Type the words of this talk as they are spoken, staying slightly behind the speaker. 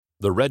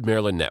The Red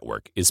Maryland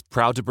Network is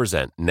proud to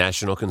present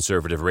national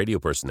conservative radio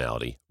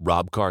personality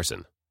Rob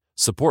Carson.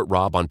 Support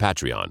Rob on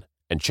Patreon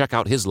and check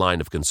out his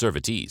line of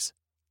conservatees.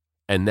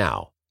 And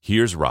now,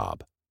 here's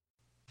Rob.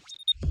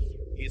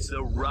 It's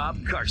the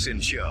Rob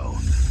Carson Show.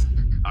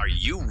 Are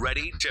you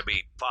ready to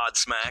be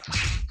pod-smacked?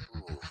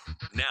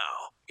 Now,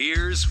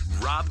 here's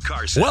Rob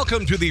Carson.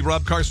 Welcome to the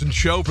Rob Carson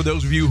Show. For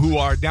those of you who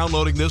are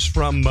downloading this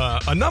from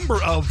a number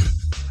of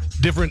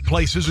different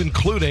places,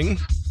 including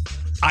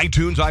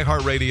iTunes,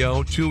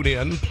 iHeartRadio,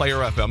 TuneIn, Player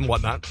FM,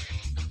 whatnot,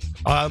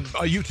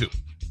 YouTube.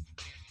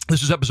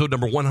 This is episode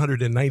number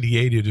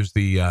 198. It is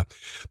the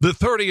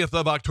 30th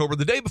of October,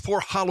 the day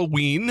before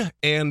Halloween.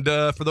 And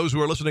for those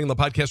who are listening on the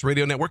Podcast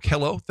Radio Network,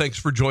 hello. Thanks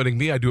for joining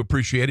me. I do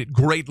appreciate it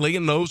greatly.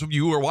 And those of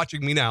you who are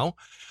watching me now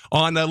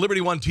on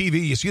Liberty One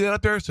TV, you see that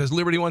up there? It says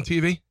Liberty One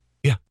TV?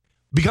 Yeah.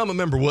 Become a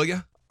member, will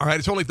you? All right.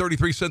 It's only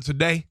 33 cents a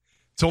day.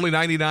 It's only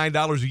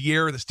 $99 a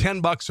year. That's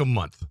 $10 a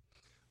month.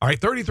 All right.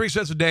 33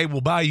 cents a day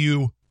will buy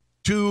you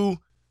 2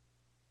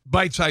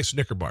 bite-sized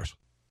Snicker bars.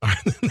 All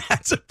right,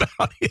 that's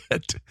about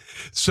it.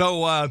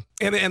 So,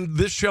 and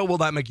this show will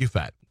not make you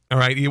fat. All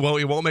right, it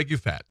won't make you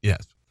fat.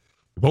 Yes,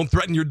 it won't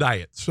threaten your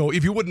diet. So,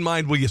 if you wouldn't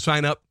mind, will you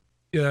sign up?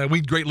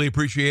 We'd greatly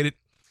appreciate it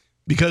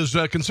because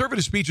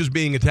conservative speech is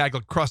being attacked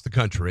across the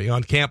country,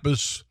 on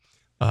campus,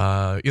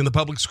 in the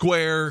public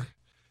square,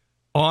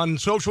 on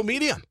social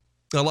media.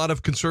 A lot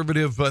of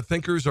conservative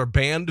thinkers are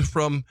banned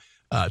from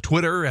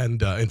Twitter and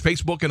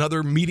Facebook and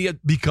other media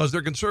because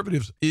they're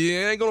conservatives. You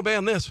ain't gonna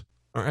ban this.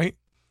 All right.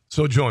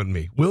 So join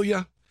me, will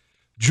ya?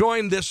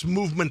 Join this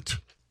movement.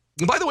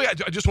 And by the way,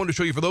 I just wanted to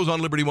show you, for those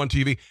on Liberty One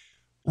TV,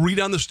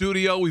 redone the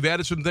studio. We've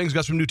added some things,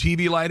 got some new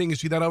TV lighting. You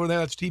see that over there?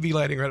 That's TV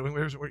lighting, right?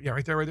 Where's it? Yeah,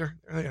 right there.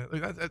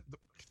 Yeah,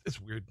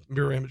 it's weird.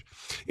 Mirror image.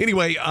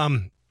 Anyway,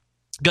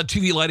 got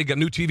TV lighting, got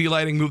new TV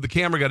lighting, moved the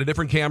camera, got a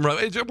different camera.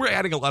 We're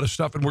adding a lot of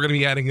stuff, and we're going to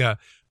be adding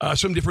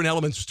some different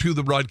elements to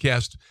the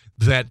broadcast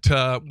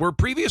that were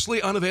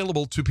previously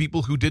unavailable to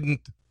people who didn't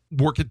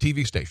work at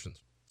TV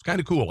stations. It's kind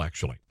of cool,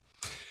 actually.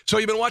 So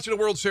you've been watching the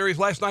World Series.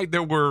 Last night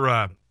there were,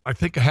 I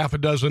think,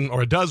 7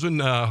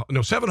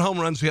 home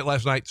runs hit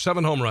last night,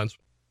 7 home runs.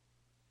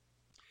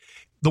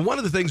 One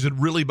of the things that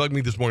really bugged me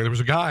this morning, there was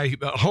a guy,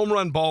 a home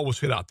run ball was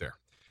hit out there.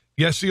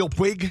 Yasiel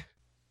Puig,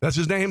 that's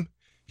his name,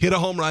 hit a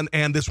home run,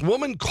 and this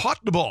woman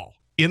caught the ball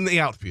in the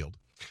outfield.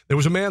 There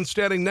was a man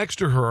standing next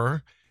to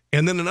her,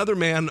 and then another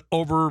man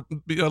over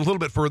a little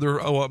bit further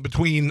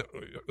between,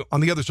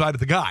 on the other side of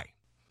the guy.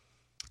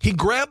 He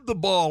grabbed the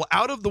ball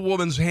out of the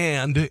woman's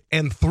hand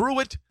and threw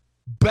it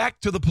back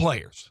to the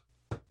players.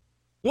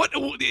 What?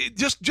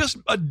 Just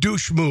a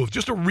douche move.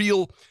 Just a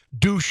real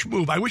douche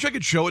move. I wish I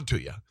could show it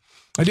to you.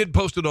 I did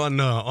post it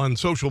on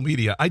social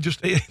media.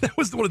 That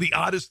was one of the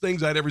oddest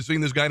things I'd ever seen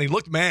this guy, and he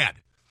looked mad.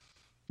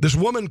 This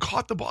woman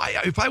caught the ball.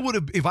 If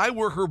I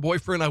were her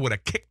boyfriend, I would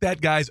have kicked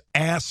that guy's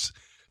ass.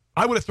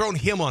 I would have thrown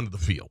him onto the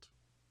field.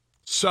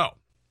 So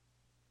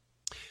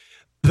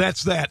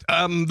that's that.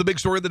 The big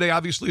story of the day,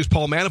 obviously, is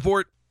Paul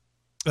Manafort.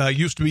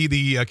 Used to be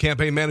the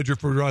campaign manager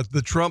for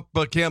the Trump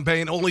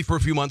campaign, only for a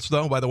few months,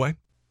 though, by the way.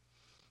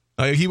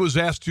 He was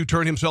asked to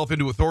turn himself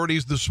into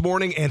authorities this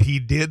morning, and he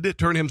did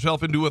turn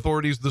himself into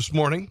authorities this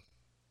morning.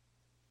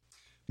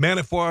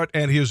 Manafort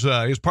and his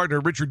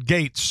partner, Richard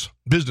Gates,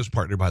 business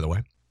partner, by the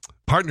way.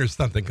 Partner's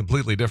something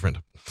completely different.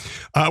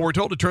 Were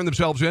told to turn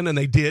themselves in, and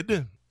they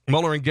did.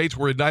 Mueller and Gates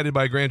were indicted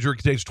by a grand jury,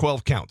 contains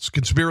 12 counts.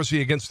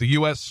 Conspiracy against the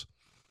U.S.,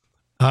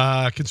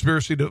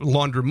 conspiracy to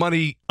launder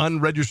money,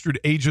 unregistered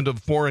agent of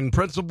foreign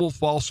principal,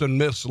 false and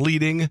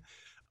misleading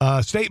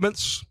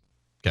statements.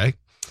 Okay.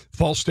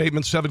 False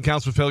statements, 7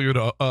 counts of failure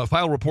to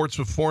file reports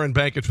of foreign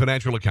bank and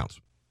financial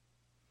accounts.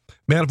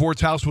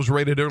 Manafort's house was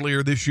raided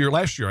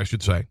last year, I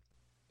should say.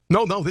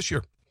 No, this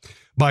year,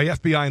 by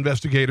FBI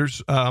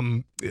investigators.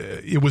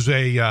 It was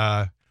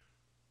an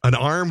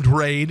armed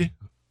raid,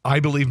 I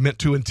believe, meant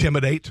to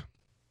intimidate.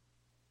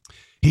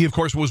 He, of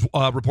course, was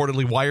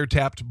reportedly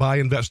wiretapped by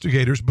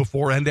investigators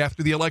before and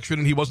after the election,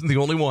 and he wasn't the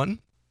only one.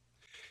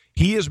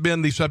 He has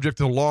been the subject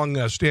of a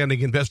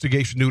long-standing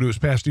investigation due to his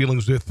past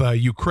dealings with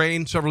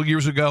Ukraine several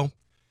years ago,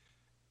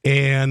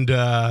 and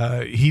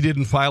he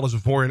didn't file as a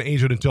foreign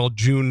agent until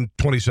June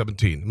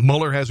 2017.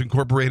 Mueller has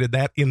incorporated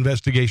that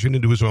investigation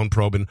into his own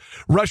probe in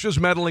Russia's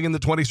meddling in the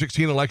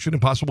 2016 election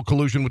and possible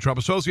collusion with Trump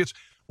associates,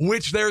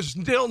 which there's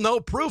still no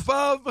proof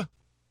of.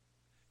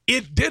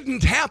 It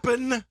didn't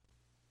happen.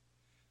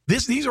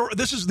 These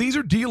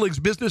are dealings,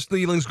 business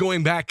dealings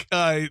going back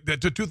to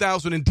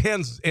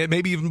 2010, and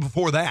maybe even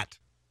before that.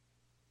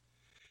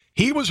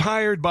 He was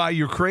hired by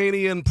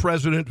Ukrainian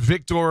President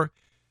Viktor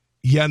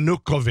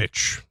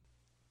Yanukovych,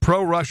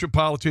 pro-Russia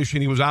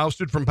politician. He was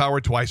ousted from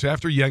power twice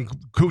after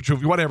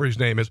Yanukovych, whatever his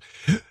name is,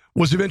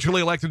 was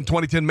eventually elected in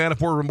 2010.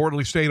 Manafort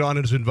reportedly stayed on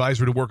as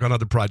advisor to work on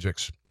other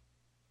projects,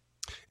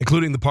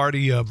 including the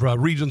party of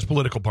Region's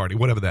political party,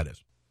 whatever that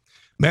is.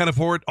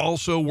 Manafort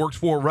also worked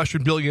for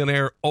Russian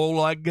billionaire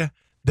Oleg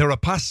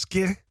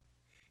Deripaska.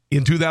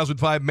 In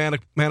 2005,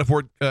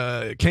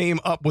 Manafort came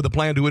up with a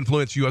plan to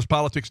influence U.S.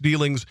 politics,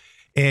 dealings,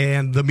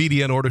 and the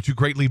media in order to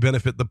greatly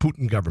benefit the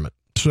Putin government.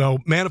 So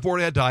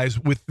Manafort had ties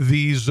with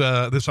this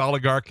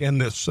oligarch and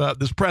this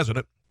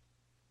president.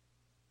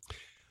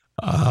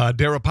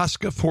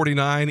 Deripaska,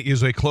 49,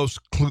 is a close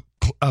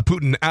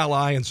Putin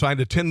ally and signed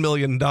a $10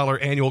 million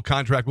annual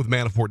contract with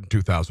Manafort in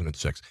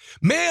 2006.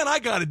 Man, I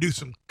got to do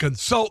some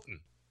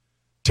consulting.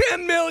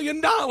 $10 million.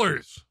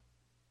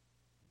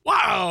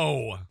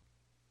 Wow.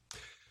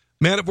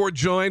 Manafort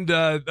joined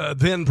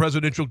then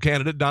presidential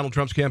candidate Donald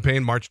Trump's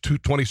campaign March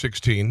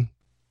 2016.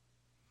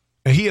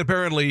 And he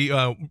apparently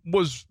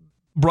was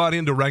brought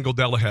in to wrangle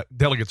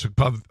delegates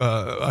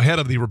ahead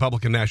of the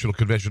Republican National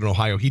Convention in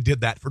Ohio. He did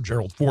that for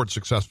Gerald Ford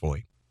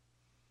successfully.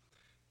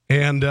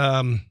 And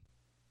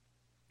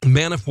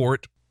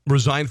Manafort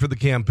resigned for the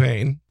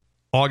campaign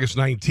August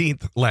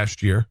 19th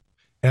last year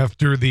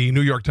after the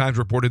New York Times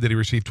reported that he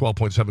received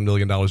 $12.7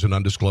 million in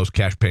undisclosed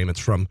cash payments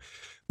from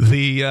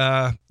the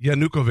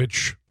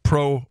Yanukovych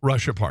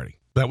pro-Russia party.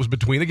 That was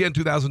between, again,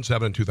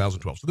 2007 and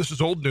 2012. So this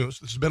is old news.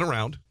 This has been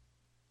around.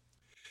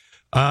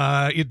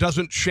 It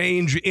doesn't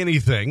change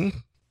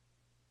anything.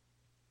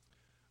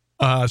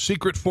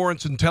 Secret Foreign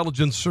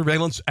Intelligence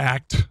Surveillance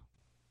Act,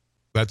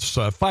 that's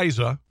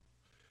FISA,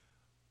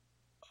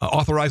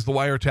 authorized the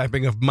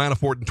wiretapping of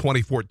Manafort in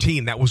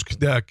 2014. That was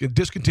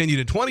discontinued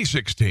in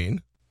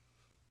 2016,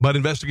 but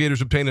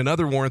investigators obtained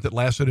another warrant that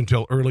lasted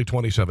until early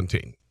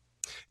 2017.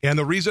 And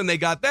the reason they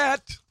got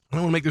that, I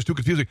don't want to make this too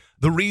confusing,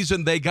 the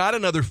reason they got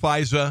another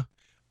FISA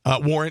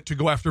warrant to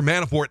go after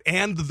Manafort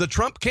and the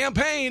Trump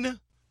campaign,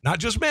 not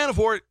just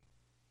Manafort,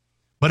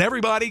 but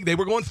everybody, they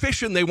were going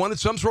fishing. They wanted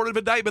some sort of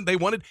indictment. They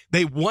wanted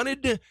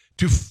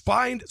to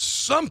find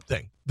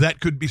something that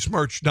could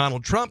besmirch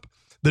Donald Trump,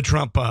 the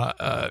Trump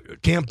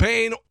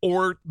campaign,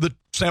 or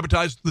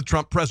sabotage the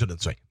Trump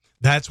presidency.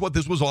 That's what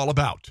this was all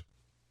about.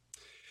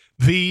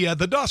 The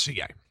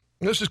dossier.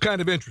 This is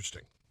kind of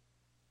interesting.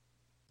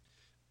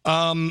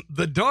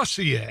 The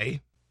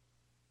dossier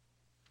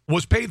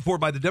was paid for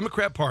by the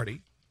Democrat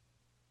Party,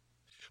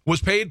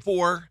 was paid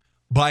for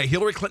by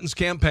Hillary Clinton's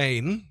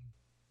campaign,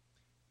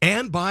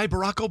 and by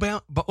Barack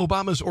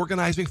Obama's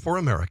Organizing for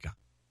America.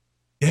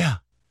 Yeah.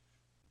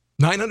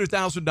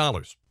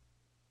 $900,000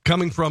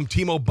 coming from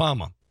Team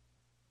Obama.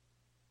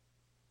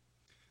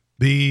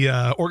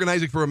 The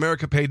Organizing for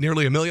America paid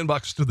nearly $1 million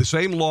to the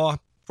same law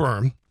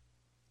firm,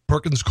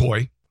 Perkins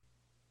Coie,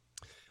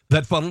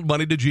 that funneled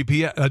money to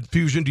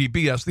Fusion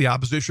GPS, the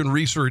opposition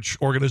research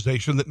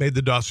organization that made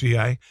the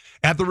dossier,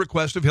 at the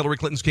request of Hillary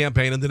Clinton's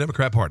campaign and the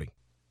Democrat Party.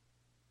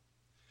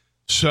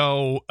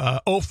 So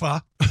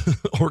OFA,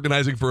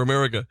 Organizing for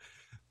America,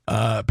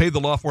 paid the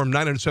law firm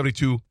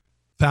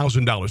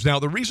 $972,000. Now,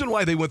 the reason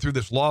why they went through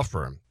this law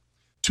firm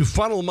to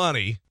funnel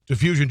money to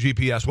Fusion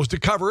GPS was to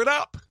cover it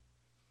up.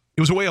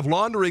 It was a way of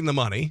laundering the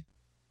money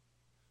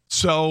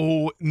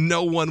so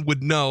no one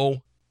would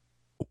know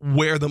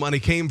where the money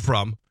came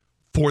from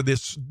for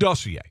this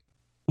dossier,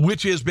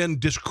 which has been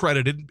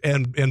discredited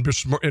and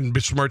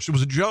besmirched. It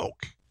was a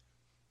joke.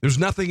 There's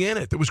nothing in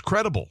it that was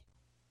credible.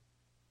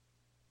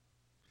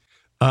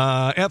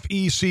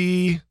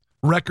 FEC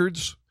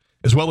records,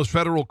 as well as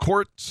federal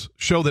courts,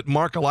 show that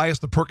Mark Elias,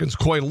 the Perkins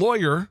Coie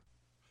lawyer,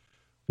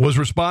 was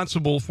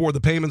responsible for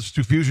the payments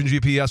to Fusion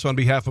GPS on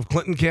behalf of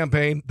Clinton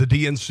campaign, the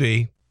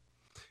DNC,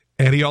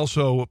 and he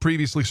also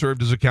previously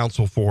served as a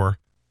counsel for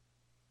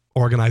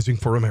Organizing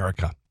for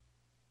America.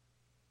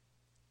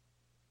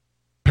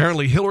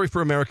 Apparently, Hillary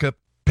for America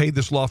paid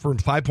this law firm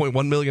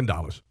 $5.1 million.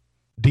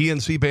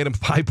 DNC paid him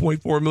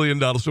 $5.4 million.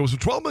 So it was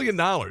 $12 million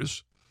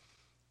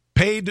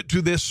paid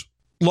to this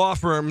law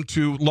firm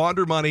to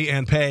launder money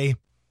and pay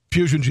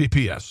Fusion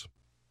GPS.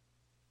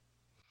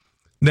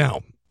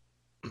 Now,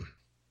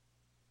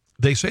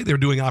 they say they're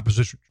doing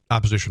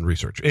opposition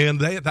research,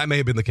 and that may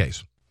have been the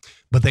case.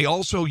 But they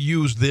also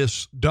used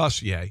this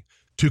dossier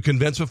to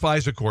convince a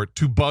FISA court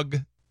to bug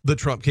the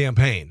Trump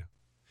campaign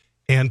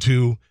and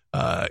to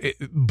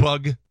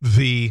bug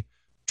the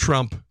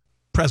Trump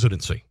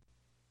presidency.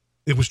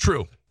 It was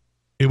true.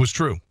 It was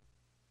true.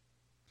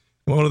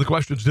 One of the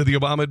questions, did the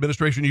Obama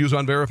administration use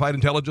unverified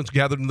intelligence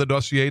gathered in the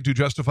dossier to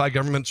justify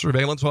government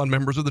surveillance on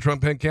members of the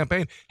Trump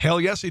campaign? Hell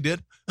yes, he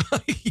did.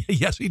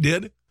 Yes, he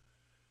did.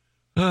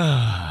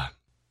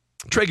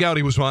 Trey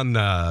Gowdy was on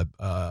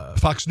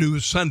Fox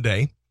News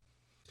Sunday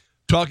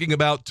talking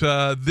about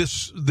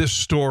this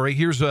story.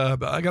 Here's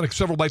I got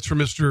several bites from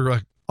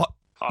Mr.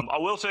 I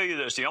will tell you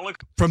this: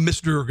 from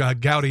Mr.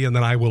 Gowdy, and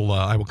then I will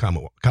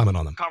comment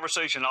on them.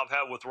 Conversation I've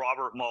had with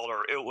Robert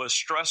Mueller, it was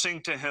stressing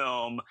to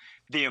him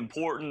the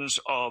importance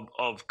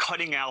of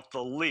cutting out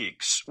the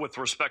leaks with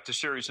respect to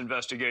serious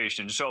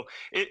investigations. So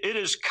it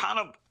is kind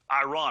of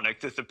ironic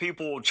that the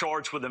people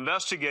charged with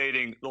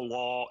investigating the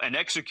law and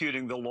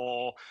executing the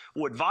law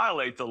would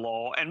violate the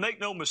law. And make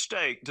no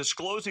mistake,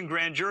 disclosing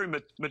grand jury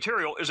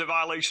material is a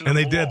violation of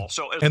the law.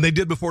 And they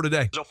did before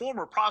today. As a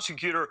former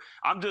prosecutor,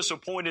 I'm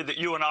disappointed that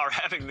you and I are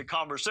having the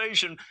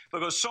conversation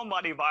because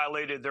somebody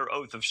violated their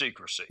oath of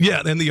secrecy.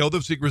 Yeah, and the oath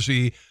of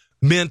secrecy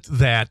meant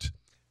that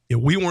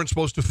we weren't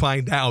supposed to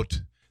find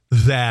out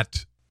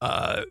that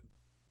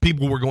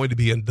people were going to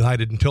be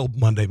indicted until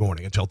Monday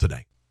morning, until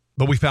today.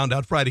 But we found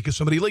out Friday because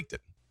somebody leaked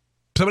it.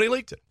 Somebody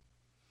leaked it.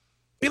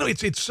 You know,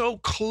 it's so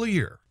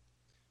clear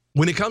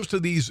when it comes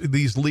to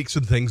these leaks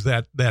and things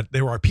that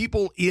there are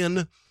people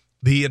in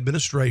the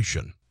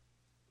administration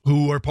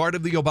who are part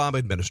of the Obama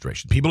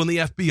administration, people in the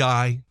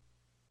FBI,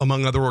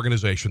 among other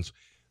organizations,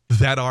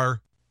 that are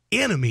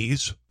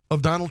enemies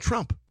of Donald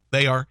Trump.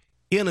 They are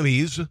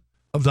enemies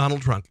of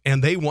Donald Trump,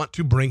 and they want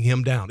to bring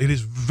him down. It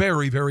is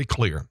very, very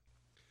clear.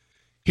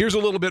 Here's a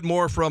little bit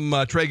more from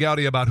Trey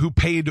Gowdy about who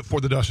paid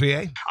for the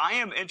dossier. I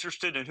am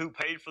interested in who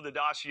paid for the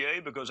dossier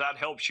because that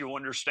helps you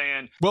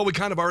understand. Well, we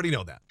kind of already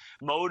know that.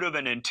 Motive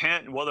and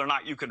intent and whether or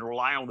not you can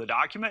rely on the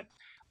document.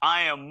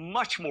 I am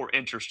much more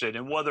interested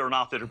in whether or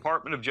not the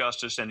Department of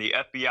Justice and the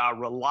FBI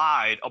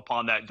relied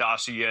upon that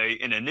dossier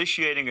in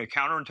initiating a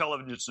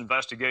counterintelligence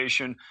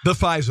investigation. The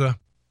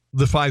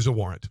FISA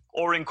warrant.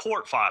 Or in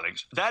court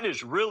filings. That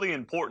is really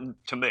important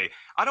to me.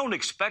 I don't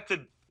expect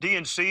the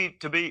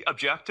DNC to be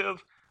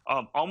objective.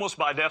 Almost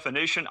by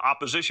definition,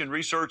 opposition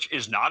research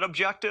is not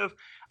objective.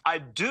 I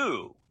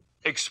do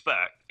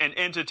expect an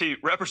entity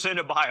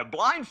represented by a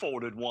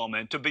blindfolded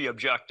woman to be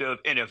objective.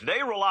 And if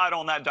they relied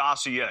on that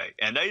dossier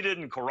and they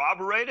didn't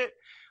corroborate it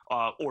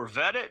or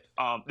vet it,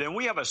 then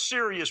we have a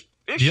serious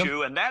issue.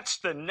 Yep. And that's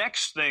the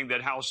next thing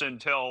that House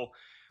Intel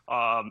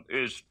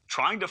is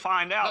trying to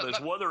find out is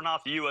whether or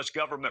not the U.S.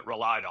 government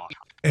relied on it.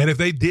 And if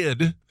they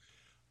did,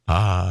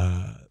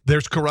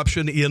 there's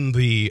corruption in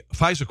the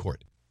FISA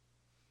court.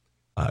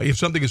 If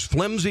something as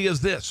flimsy as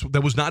this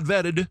that was not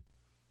vetted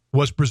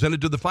was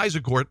presented to the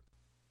FISA court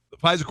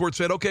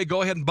said, okay,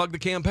 go ahead and bug the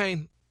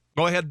campaign.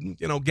 Go ahead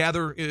and,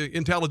 gather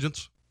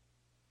intelligence.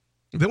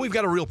 Then we've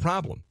got a real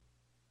problem.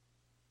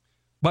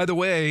 By the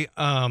way,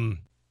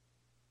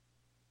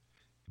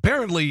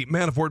 apparently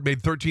Manafort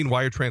made 13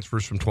 wire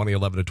transfers from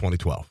 2011 to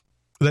 2012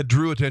 that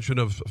drew attention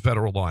of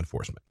federal law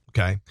enforcement,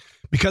 okay?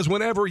 Because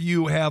whenever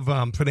you have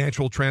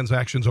financial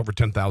transactions over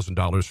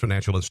 $10,000,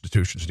 financial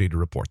institutions need to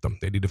report them.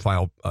 They need to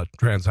file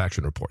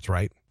transaction reports,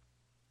 right?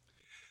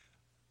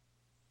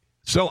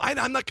 So I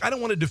don't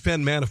want to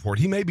defend Manafort.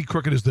 He may be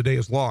crooked as the day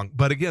is long.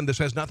 But again, this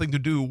has nothing to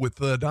do with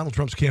Donald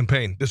Trump's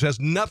campaign. This has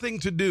nothing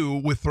to do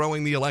with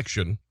throwing the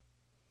election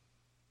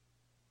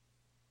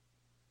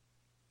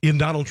in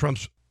Donald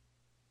Trump's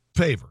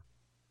favor.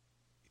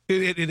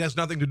 It has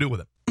nothing to do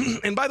with it.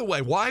 And by the way,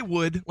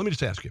 let me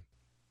just ask you,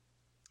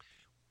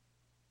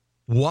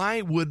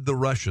 why would the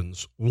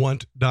Russians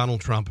want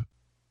Donald Trump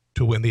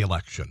to win the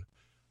election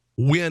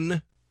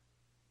when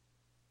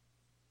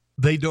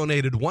they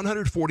donated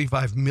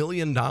 $145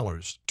 million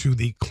to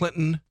the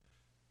Clinton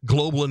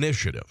Global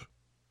Initiative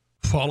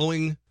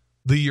following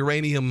the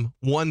Uranium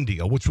One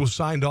deal, which was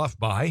signed off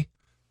by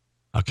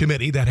a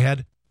committee that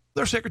had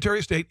their Secretary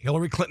of State,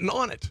 Hillary Clinton,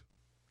 on it?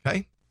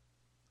 Okay?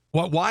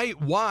 Well,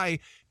 why,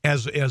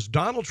 as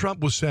Donald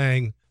Trump was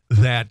saying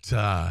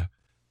that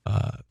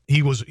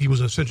he was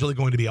essentially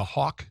going to be a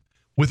hawk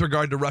with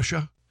regard to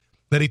Russia,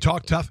 that he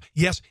talked tough.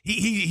 Yes,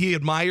 he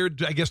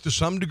admired, I guess, to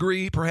some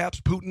degree,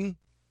 perhaps Putin.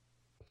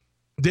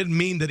 Didn't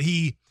mean that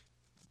he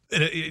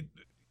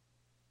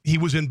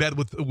was in bed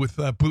with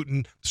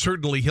Putin.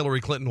 Certainly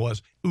Hillary Clinton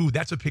was. Ooh,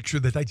 that's a picture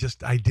that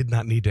I did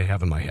not need to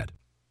have in my head.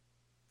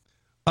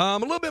 A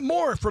little bit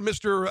more from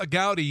Mr.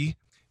 Gowdy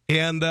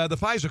and the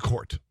FISA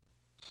court.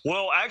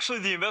 Well, actually,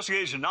 the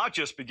investigation is not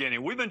just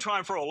beginning. We've been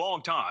trying for a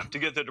long time to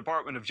get the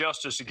Department of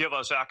Justice to give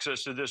us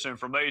access to this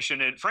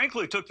information. It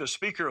frankly took the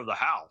Speaker of the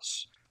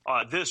House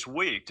this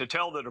week to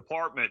tell the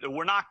department that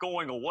we're not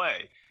going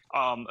away.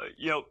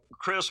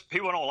 Chris,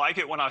 people don't like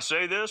it when I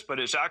say this, but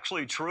it's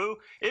actually true.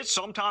 It's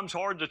sometimes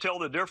hard to tell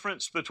the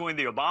difference between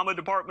the Obama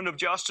Department of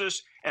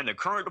Justice and the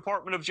current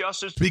Department of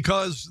Justice.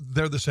 Because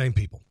they're the same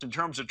people. In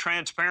terms of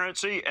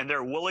transparency and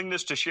their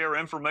willingness to share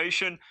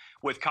information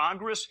with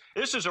Congress,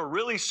 this is a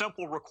really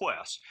simple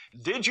request.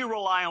 Did you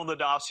rely on the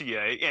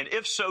dossier? And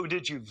if so,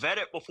 did you vet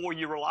it before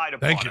you relied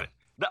upon it?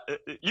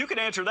 You can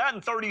answer that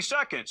in 30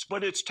 seconds,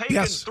 but it's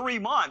taken 3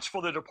 months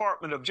for the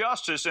Department of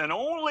Justice, and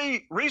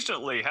only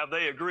recently have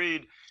they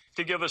agreed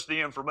to give us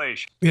the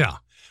information. Yeah,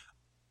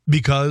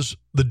 because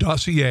the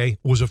dossier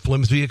was a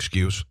flimsy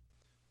excuse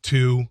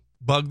to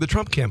bug the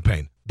Trump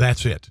campaign.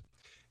 That's it.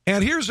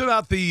 And here's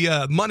about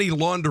the money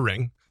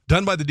laundering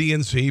done by the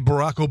DNC,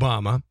 Barack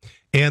Obama,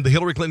 and the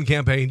Hillary Clinton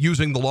campaign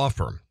using the law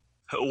firm.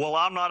 Well,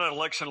 I'm not an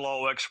election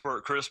law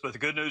expert, Chris, but the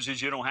good news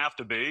is you don't have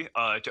to be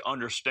to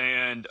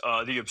understand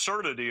the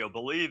absurdity of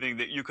believing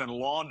that you can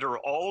launder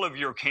all of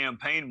your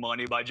campaign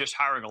money by just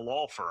hiring a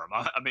law firm.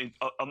 I mean,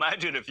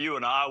 imagine if you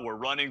and I were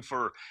running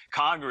for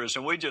Congress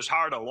and we just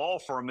hired a law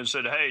firm and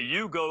said, hey,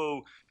 you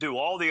go do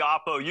all the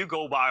oppo, you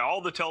go buy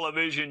all the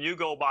television, you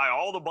go buy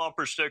all the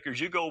bumper stickers,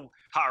 you go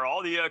hire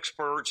all the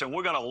experts, and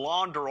we're going to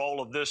launder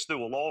all of this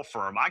through a law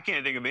firm. I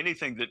can't think of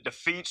anything that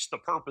defeats the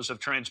purpose of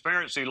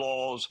transparency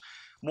laws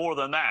more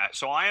than that.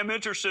 So I am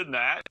interested in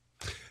that.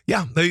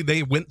 Yeah,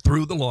 they went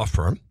through the law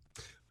firm.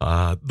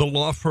 The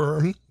law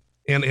firm,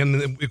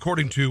 and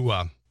according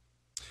to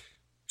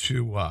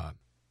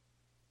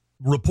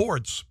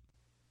reports,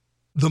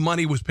 the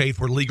money was paid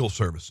for legal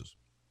services.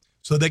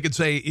 So they could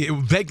say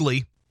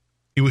vaguely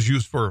it was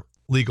used for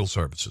legal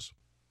services.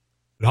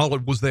 And all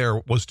it was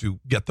there was to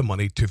get the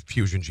money to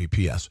Fusion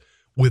GPS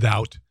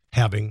without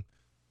having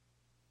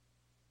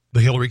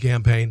the Hillary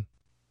campaign,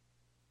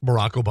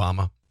 Barack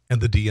Obama, and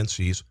the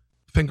DNC's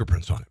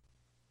fingerprints on it.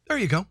 There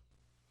you go.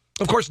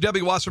 Of course,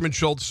 Debbie Wasserman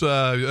Schultz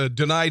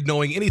denied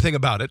knowing anything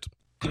about it.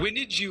 When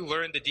did you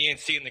learn the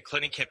DNC and the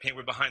Clinton campaign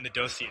were behind the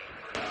dossier?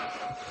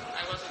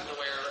 I wasn't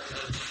aware of the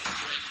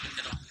arrangement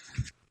at all.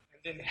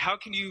 And then how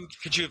could you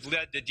have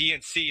led the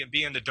DNC and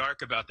be in the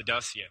dark about the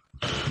dossier?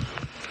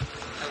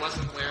 I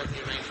wasn't aware of the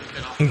arrangement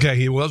at all. Okay,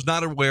 he was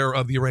not aware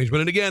of the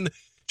arrangement. And again,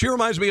 she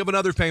reminds me of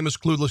another famous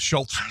clueless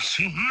Schultz. I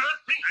see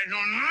nothing. I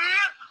know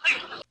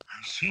nothing.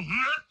 I see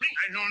nothing.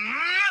 I know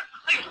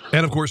nothing.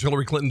 And of course,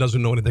 Hillary Clinton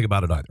doesn't know anything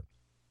about it either.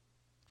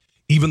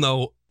 Even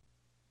though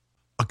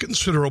a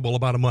considerable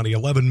amount of money,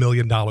 $11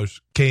 million,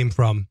 came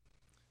from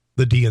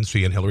the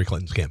DNC and Hillary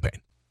Clinton's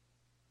campaign.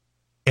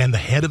 And the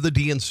head of the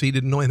DNC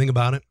didn't know anything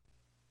about it.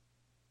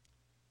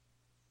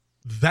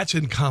 That's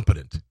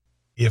incompetent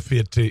if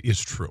it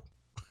is true.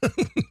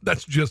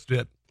 That's just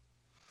it.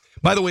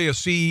 By the way, a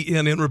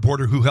CNN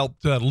reporter who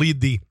helped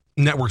lead the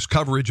network's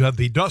coverage of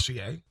the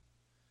dossier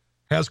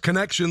has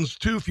connections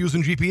to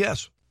Fusion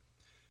GPS.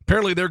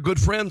 Apparently, they're good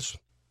friends.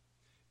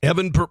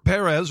 Evan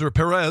Perez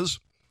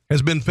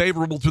has been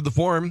favorable to the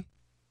forum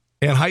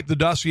and hyped the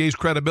dossier's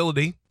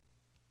credibility.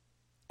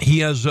 He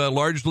has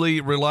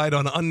largely relied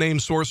on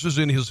unnamed sources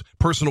in his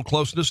personal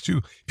closeness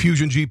to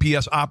Fusion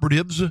GPS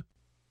operatives.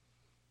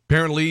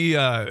 Apparently,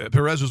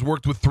 Perez has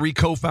worked with 3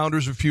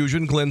 co-founders of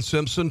Fusion, Glenn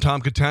Simpson,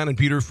 Tom Catan, and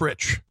Peter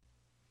Fritsch.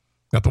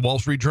 At the Wall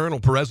Street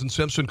Journal, Perez and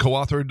Simpson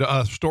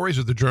co-authored stories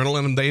at the Journal,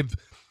 and they've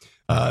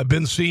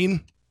been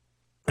seen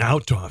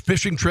out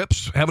fishing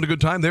trips, having a good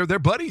time. They're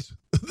buddies.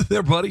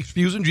 They're buddies,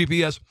 Fusion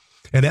GPS.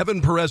 And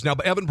Evan Perez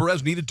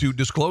needed to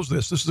disclose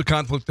this. This is a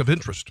conflict of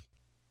interest.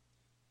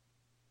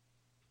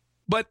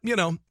 But,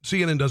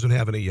 CNN doesn't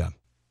have any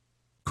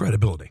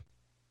credibility.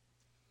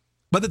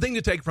 But the thing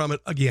to take from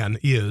it, again,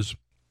 is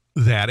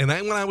that, and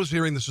when I was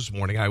hearing this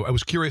morning, I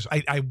was curious.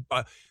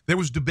 There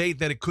was debate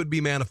that it could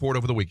be Manafort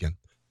over the weekend.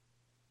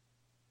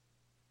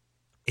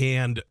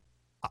 And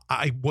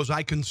was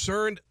I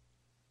concerned?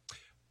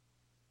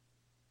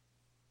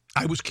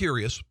 I was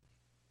curious.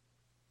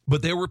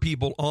 But there were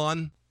people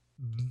on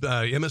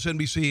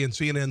MSNBC and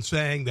CNN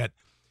saying that,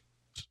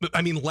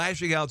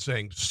 lashing out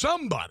saying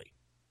somebody,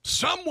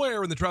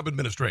 somewhere in the Trump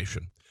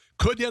administration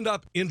could end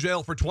up in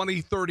jail for 20,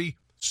 30,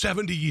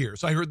 70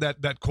 years. I heard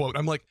that quote.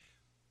 I'm like,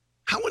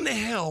 how in the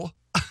hell,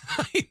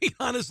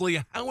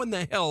 honestly, how in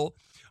the hell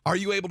are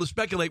you able to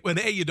speculate when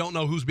A, you don't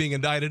know who's being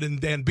indicted,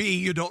 and B,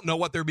 you don't know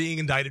what they're being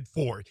indicted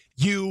for?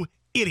 You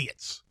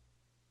idiots.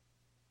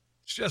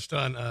 It's just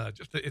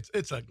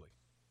it's ugly.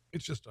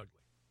 It's just ugly.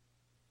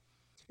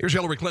 Here's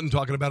Hillary Clinton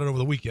talking about it over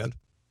the weekend.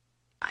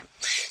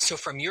 So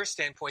from your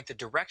standpoint, the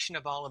direction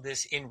of all of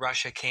this in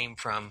Russia came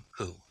from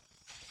who?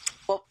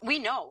 Well, we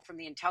know from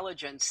the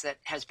intelligence that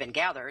has been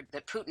gathered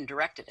that Putin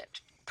directed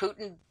it.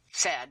 Putin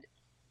said,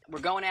 we're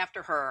going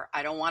after her.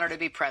 I don't want her to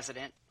be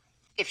president.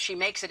 If she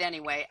makes it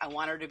anyway, I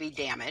want her to be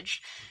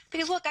damaged.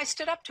 Because, look, I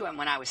stood up to him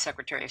when I was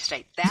Secretary of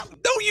State.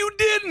 No, you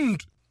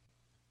didn't.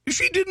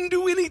 She didn't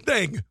do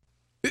anything.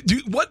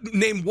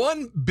 Name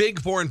one big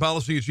foreign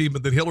policy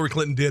achievement that Hillary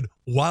Clinton did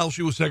while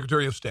she was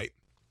Secretary of State.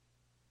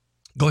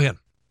 Go ahead.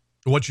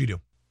 What'd she do?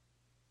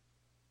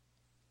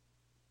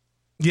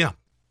 Yeah.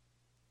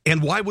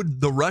 And why would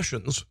the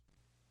Russians,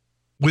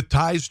 with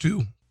ties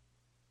to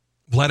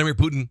Vladimir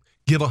Putin,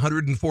 give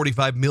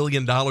 $145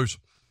 million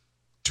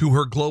to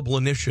her global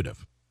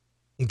initiative?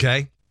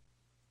 Okay?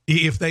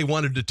 If they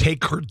wanted to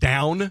take her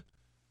down,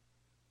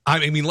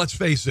 let's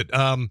face it,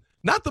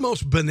 not the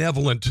most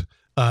benevolent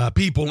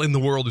people in the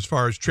world as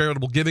far as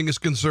charitable giving is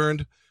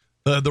concerned,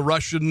 the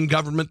Russian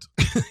government.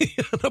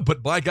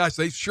 But by gosh,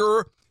 they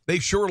sure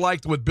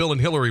liked what Bill and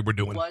Hillary were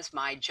doing. It was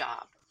my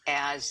job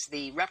as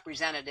the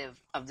representative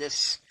of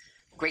this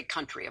great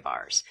country of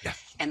ours. Yeah.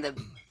 And the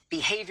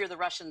behavior the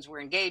Russians were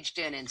engaged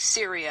in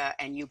Syria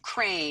and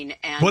Ukraine.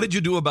 And what did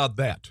you do about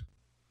that?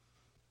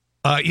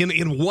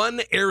 In one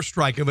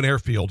airstrike of an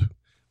airfield,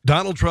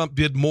 Donald Trump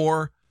did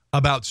more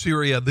about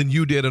Syria than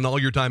you did in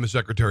all your time as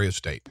Secretary of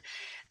State.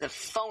 The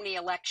phony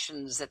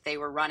elections that they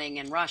were running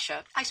in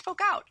Russia, I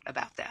spoke out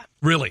about that.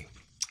 Really?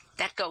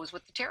 That goes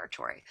with the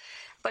territory.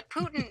 But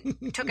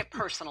Putin took it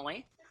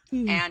personally,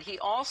 and he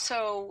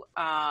also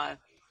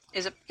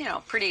is a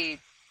pretty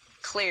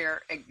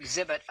clear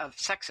exhibit of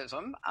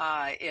sexism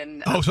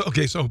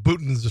so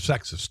Putin's a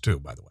sexist too,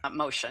 by the way.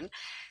 Motion.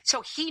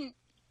 So he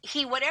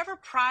whatever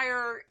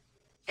prior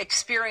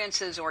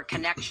experiences or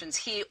connections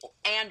he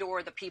and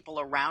or the people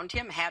around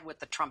him had with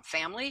the Trump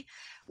family,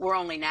 we're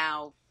only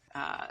now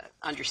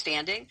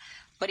understanding.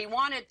 But he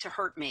wanted to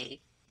hurt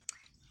me.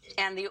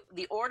 And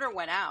the order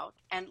went out.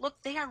 And look,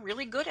 they are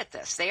really good at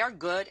this. They are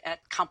good at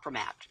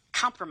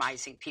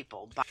compromising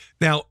people.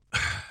 Now,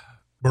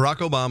 Barack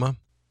Obama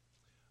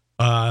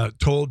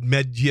told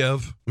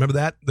Medvedev, remember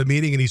that, the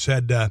meeting, and he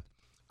said,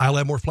 I'll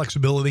have more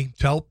flexibility.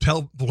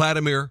 Tell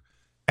Vladimir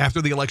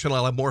after the election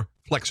I'll have more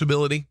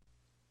flexibility.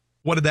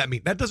 What did that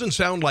mean? That doesn't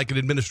sound like an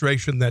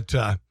administration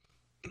that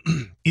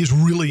is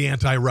really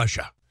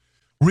anti-Russia,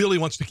 really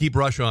wants to keep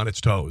Russia on its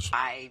toes.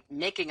 By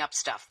making up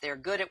stuff. They're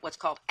good at what's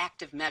called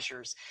active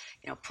measures,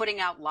 putting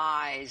out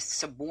lies,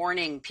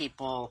 suborning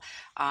people.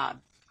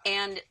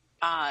 And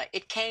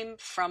it came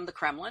from the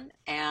Kremlin,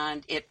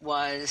 and it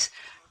was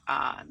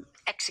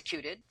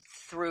executed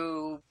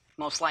through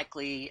most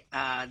likely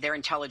their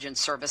intelligence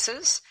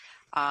services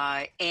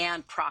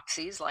and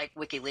proxies like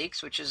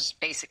WikiLeaks, which has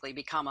basically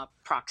become a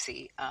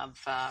proxy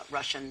of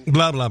Russian.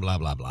 Blah, blah, blah,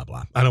 blah, blah,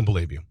 blah. I don't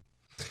believe you.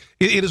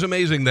 It is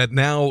amazing that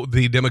now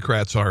the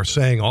Democrats are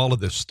saying all of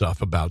this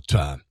stuff about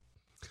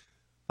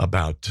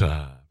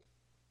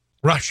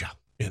Russia,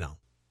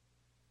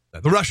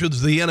 The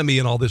Russians, the enemy,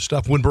 and all this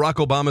stuff. When Barack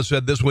Obama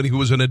said this when he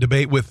was in a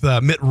debate with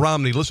Mitt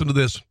Romney, listen to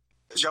this.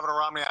 Governor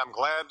Romney, I'm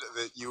glad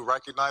that you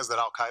recognize that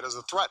al-Qaeda is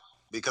a threat,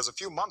 because a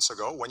few months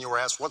ago, when you were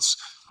asked what's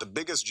the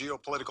biggest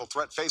geopolitical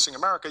threat facing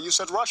America, you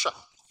said Russia.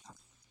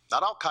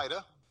 Not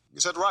al-Qaeda, you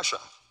said Russia.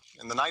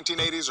 In the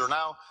 1980s are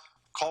now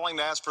calling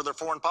to ask for their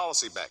foreign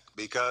policy back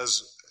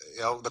because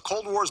the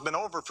Cold War has been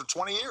over for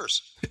 20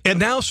 years. And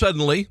now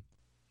suddenly,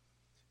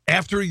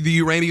 after the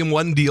Uranium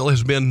One deal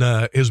has been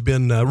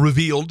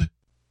revealed,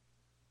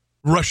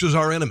 Russia's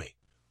our enemy.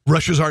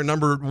 Russia's our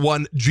number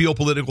one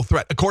geopolitical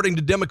threat, according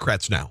to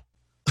Democrats now.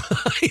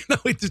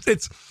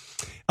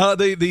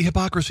 The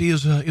hypocrisy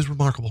is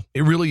remarkable.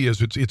 It really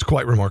is. It's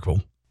quite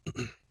remarkable.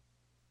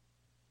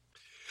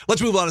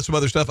 Let's move on to some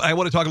other stuff. I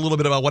want to talk a little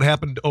bit about what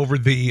happened over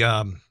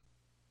the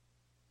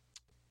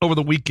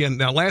weekend.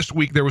 Now, last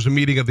week there was a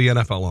meeting of the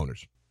NFL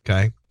owners.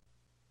 Okay,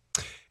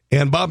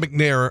 and Bob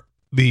McNair,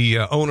 the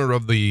owner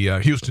of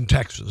the Houston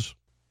Texans,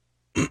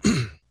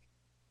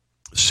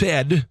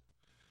 said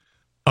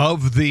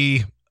of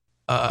the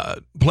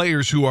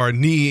players who are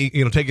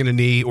taking a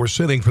knee or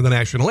sitting for the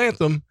national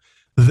anthem,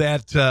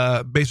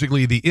 that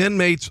basically the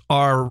inmates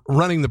are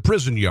running the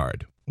prison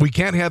yard. We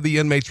can't have the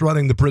inmates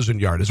running the prison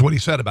yard, is what he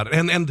said about it.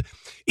 And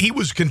he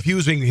was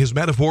confusing his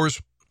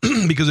metaphors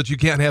because you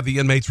can't have the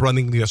inmates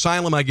running the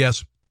asylum, I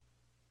guess.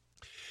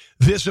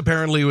 This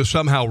apparently was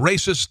somehow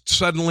racist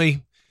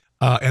suddenly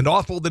and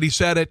awful that he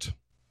said it.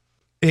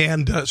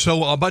 And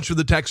so a bunch of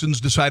the Texans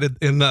decided,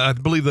 and I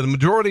believe that the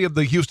majority of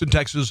the Houston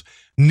Texans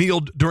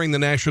kneeled during the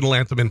national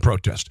anthem in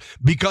protest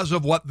because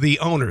of what the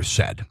owners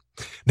said.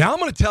 Now, I'm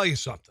going to tell you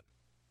something.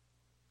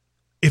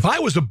 If I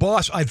was a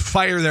boss, I'd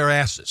fire their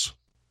asses.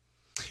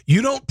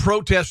 You don't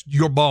protest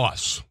your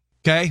boss,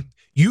 okay?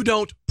 You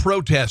don't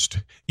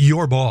protest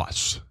your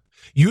boss.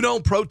 You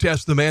don't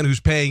protest the man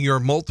who's paying your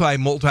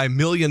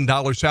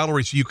multi-million-dollar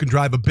salary so you can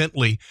drive a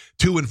Bentley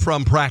to and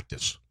from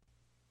practice.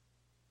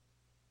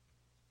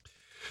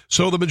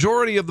 So the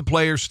majority of the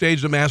players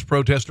staged a mass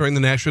protest during the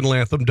national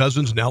anthem.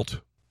 Dozens knelt.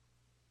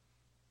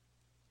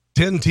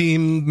 10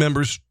 team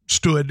members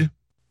stood.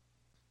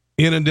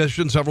 In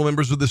addition, several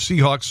members of the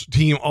Seahawks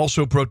team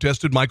also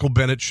protested. Michael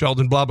Bennett,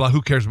 Sheldon, blah, blah.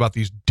 Who cares about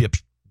these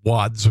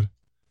dipwads?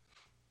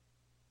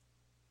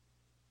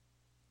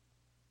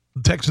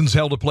 The Texans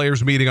held a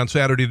players' meeting on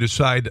Saturday to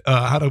decide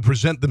how to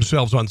present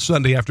themselves on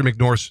Sunday after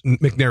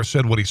McNair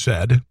said what he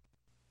said.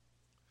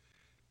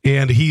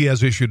 And he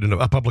has issued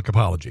a public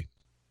apology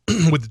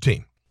with the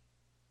team,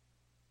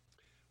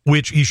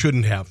 which he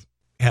shouldn't have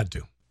had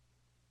to.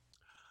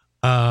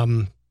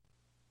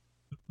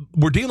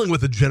 We're dealing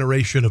with a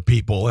generation of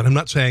people, and I'm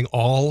not saying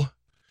all,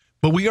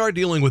 but we are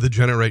dealing with a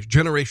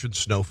generation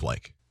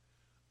snowflake.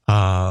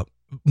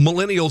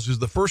 Millennials is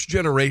the first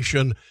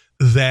generation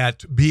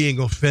that being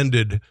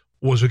offended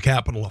was a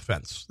capital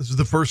offense. This is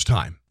the first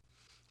time.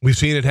 We've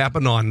seen it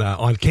happen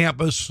on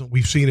campus.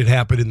 We've seen it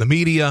happen in the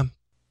media.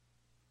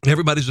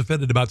 Everybody's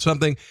offended about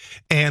something,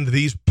 and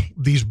these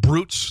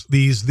brutes,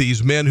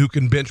 these men who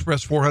can bench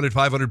press 400,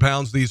 500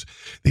 pounds, these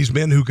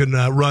men who can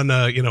run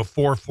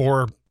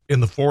 4.4 in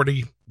the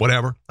 40,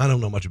 whatever. I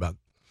don't know much about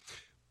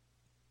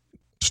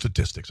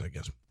statistics, I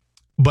guess.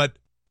 But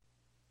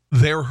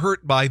they're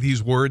hurt by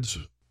these words,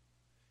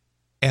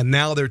 and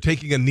now they're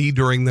taking a knee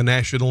during the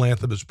national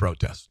anthem as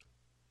protest.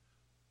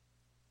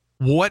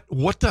 What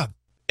the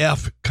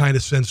F kind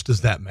of sense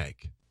does that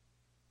make?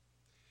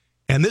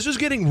 And this is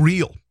getting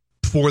real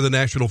for the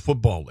National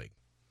Football League.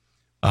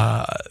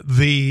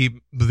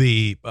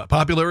 The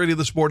popularity of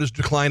the sport is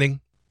declining.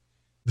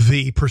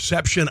 The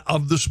perception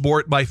of the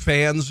sport by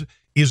fans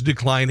is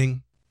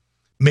declining.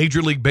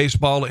 Major League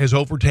Baseball has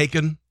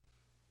overtaken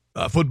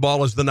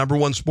football as the number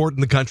one sport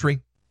in the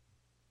country.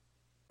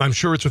 I'm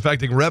sure it's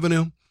affecting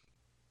revenue.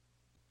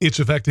 It's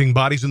affecting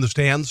bodies in the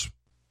stands.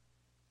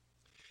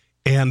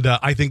 And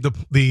I think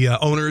the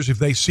owners, if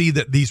they see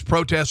that these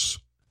protests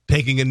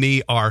taking a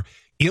knee are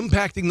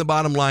impacting the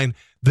bottom line,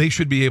 they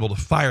should be able to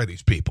fire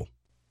these people.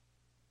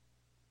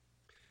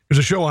 There's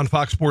a show on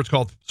Fox Sports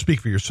called Speak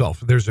for Yourself.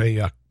 There's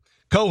a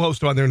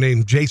co-host on there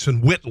named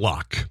Jason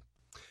Whitlock.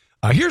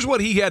 Here's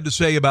what he had to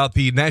say about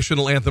the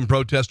national anthem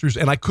protesters,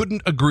 and I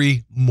couldn't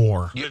agree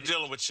more. You're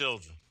dealing with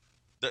children.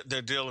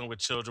 They're dealing with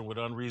children with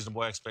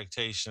unreasonable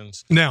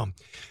expectations. Now,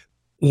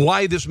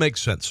 why this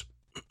makes sense.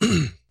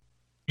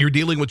 You're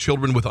dealing with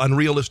children with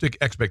unrealistic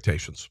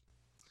expectations.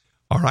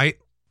 All right?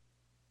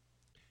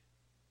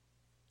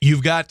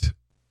 You've got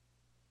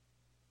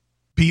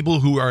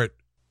people who are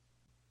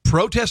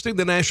protesting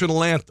the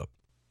national anthem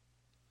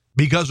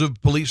because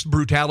of police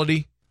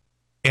brutality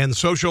and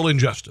social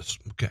injustice.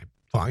 Okay,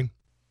 fine.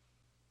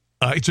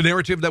 It's a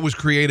narrative that was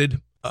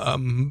created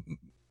long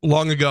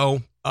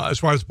ago as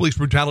far as police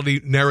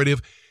brutality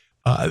narrative.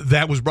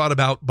 That was brought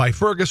about by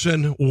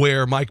Ferguson,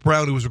 where Mike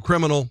Brown, who was a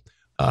criminal,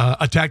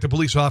 attacked a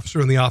police officer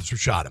and the officer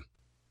shot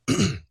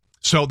him.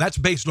 So that's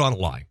based on a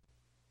lie.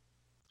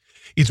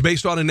 It's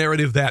based on a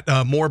narrative that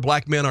more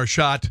black men are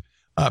shot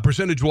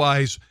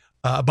percentage-wise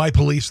by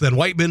police than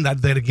white men.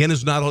 That again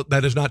is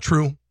not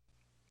true.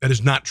 That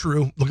is not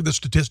true. Look at the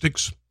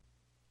statistics.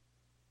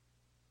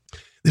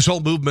 This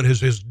whole movement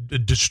has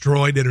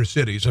destroyed inner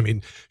cities. I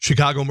mean,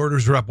 Chicago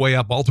murders are way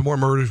up. Baltimore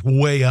murders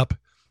way up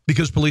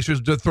because police are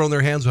throwing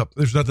their hands up.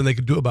 There's nothing they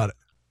can do about it.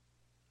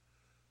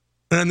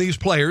 And these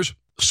players,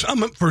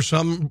 for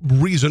some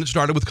reason, it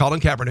started with Colin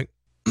Kaepernick,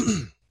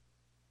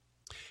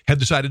 had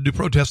decided to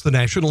protest the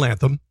national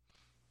anthem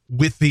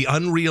with the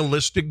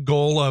unrealistic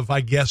goal of,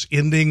 I guess,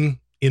 ending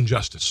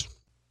injustice.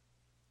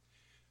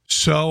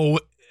 So,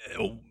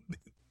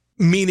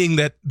 meaning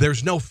that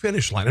there's no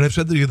finish line. And I've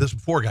said to you this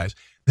before, guys.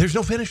 There's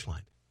no finish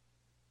line.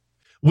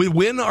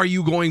 When are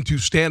you going to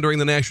stand during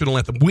the national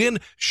anthem? When?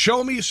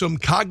 Show me some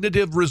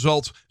cognitive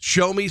results.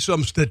 Show me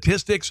some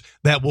statistics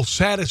that will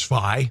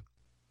satisfy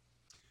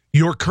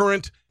your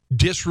current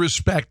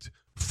disrespect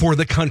for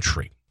the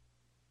country.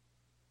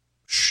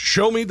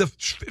 Tell me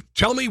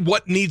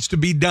what needs to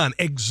be done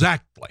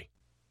exactly.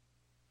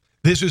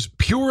 This is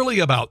purely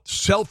about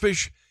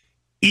selfish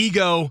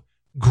ego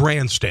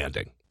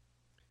grandstanding.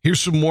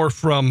 Here's some more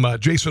from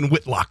Jason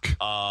Whitlock.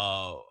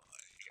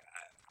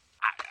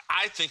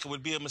 I think it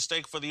would be a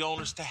mistake for the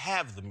owners to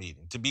have the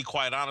meeting, to be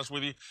quite honest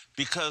with you,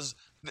 because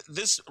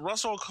this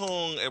Russell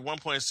Okung at one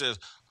point says,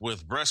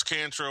 with breast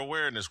cancer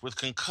awareness, with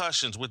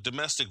concussions, with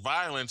domestic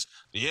violence,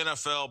 the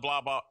NFL,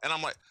 blah, blah. And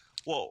I'm like,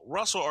 well,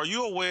 Russell, are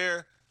you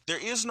aware there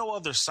is no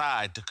other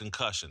side to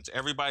concussions?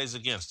 Everybody's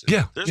against it.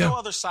 Yeah, There's no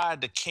other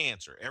side to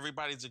cancer.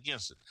 Everybody's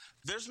against it.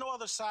 There's no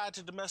other side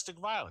to domestic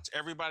violence.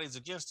 Everybody's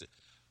against it.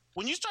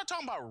 When you start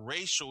talking about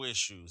racial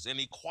issues and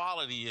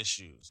equality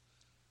issues,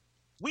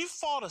 we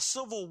fought a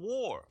civil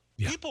war.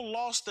 Yeah. People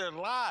lost their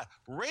lives.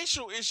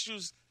 Racial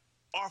issues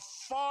are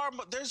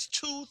there's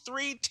 2,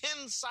 3,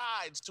 10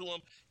 sides to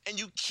them, and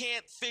you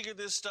can't figure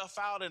this stuff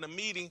out in a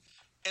meeting.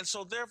 And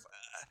so they're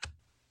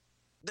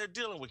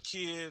dealing with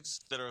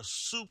kids that are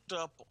souped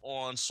up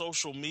on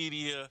social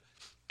media.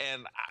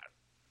 And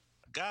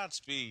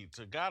Godspeed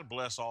to God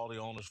bless all the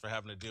owners for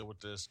having to deal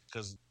with this,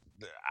 because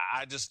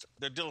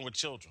they're dealing with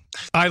children.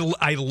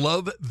 I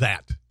love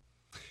that.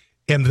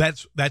 And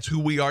that's who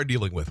we are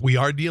dealing with. We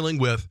are dealing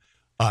with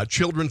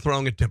children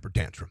throwing a temper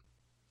tantrum,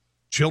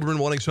 children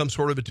wanting some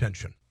sort of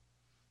attention.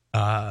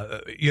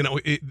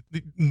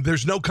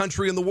 There's no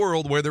country in the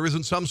world where there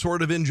isn't some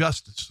sort of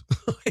injustice.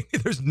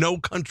 There's no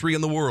country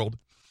in the world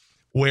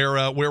where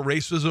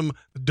racism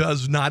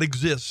does not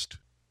exist.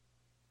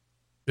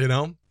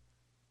 I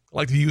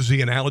like to use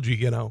the analogy.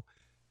 The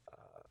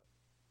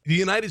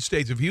United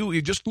States. If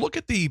you just look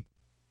at the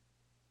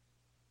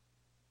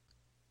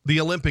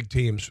Olympic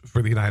teams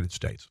for the United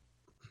States,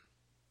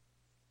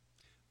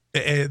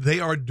 they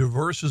are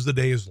diverse as the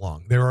day is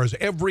long. There is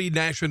every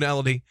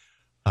nationality,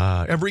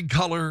 every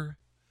color,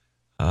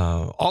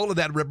 all of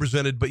that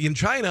represented. But in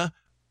China,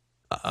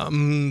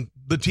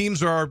 the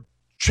teams are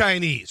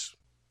Chinese,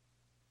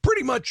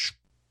 pretty much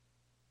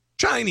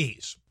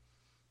Chinese.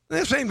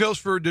 The same goes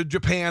for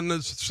Japan.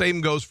 The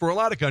same goes for a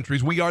lot of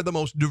countries. We are the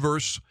most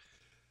diverse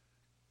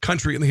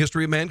country in the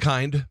history of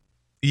mankind.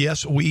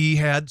 Yes, we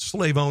had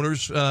slave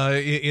owners in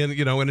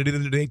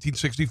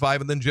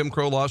 1865, and then Jim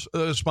Crow laws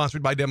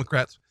sponsored by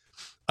Democrats.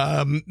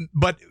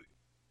 But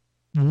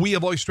we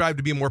have always strived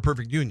to be a more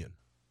perfect union.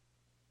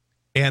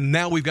 And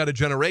now we've got a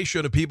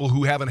generation of people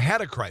who haven't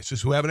had a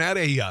crisis, who haven't had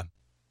a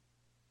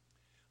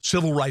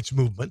civil rights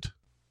movement.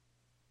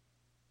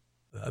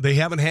 They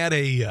haven't had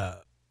a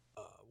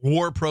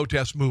war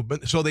protest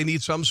movement, so they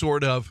need some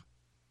sort of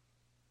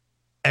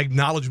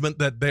acknowledgement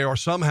that they are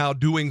somehow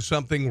doing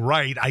something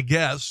right, I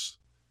guess,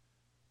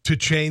 to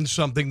change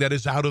something that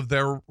is out of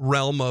their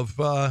realm of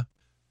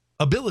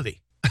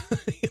ability.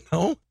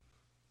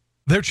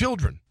 They're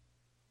children.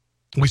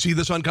 We see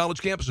this on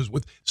college campuses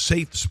with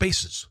safe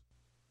spaces,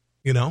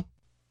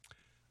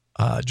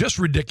 just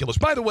ridiculous.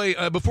 By the way,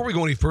 before we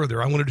go any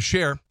further, I wanted to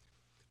share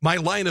my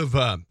line of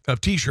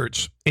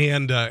T-shirts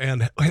and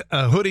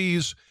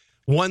hoodies,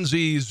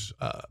 onesies.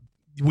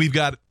 We've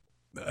got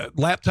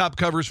laptop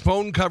covers,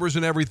 phone covers,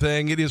 and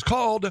everything. It is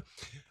called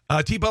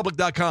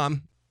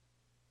tpublic.com.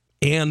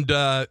 And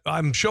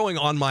I'm showing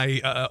on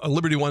my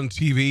Liberty One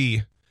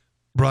TV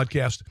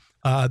broadcast,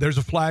 there's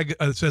a flag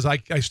that says, I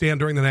stand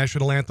during the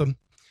national anthem.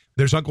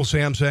 There's Uncle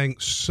Sam saying,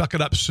 suck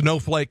it up,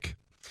 snowflake.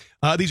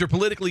 These are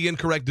politically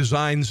incorrect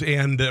designs,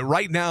 and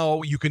right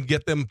now you can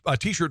get them a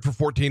T-shirt for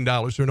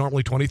 $14. They're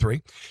normally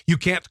 $23. You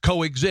can't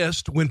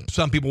coexist when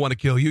some people want to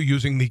kill you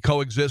using the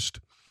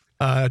coexist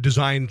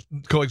design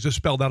coexist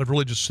spelled out of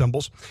religious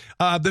symbols.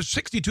 There's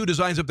 62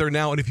 designs up there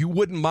now, and if you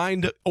wouldn't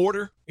mind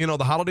order,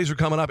 the holidays are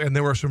coming up, and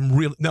there are some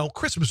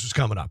Christmas is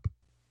coming up.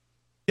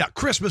 Yeah,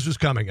 Christmas is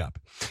coming up.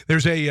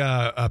 There's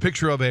a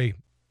picture of a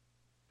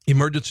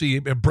emergency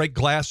break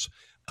glass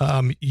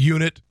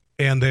unit,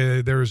 and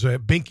there's a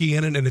binky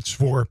in it, and it's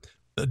for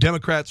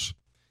Democrats,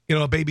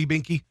 a baby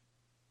binky.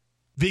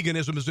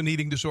 Veganism is an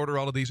eating disorder,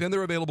 all of these, and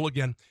they're available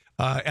again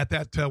at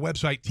that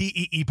website,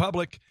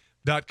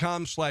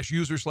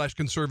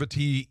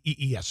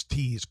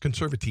 teepublic.com/user/conservatees,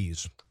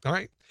 conservatees. All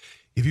right?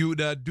 If you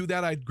would do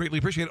that, I'd greatly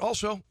appreciate it.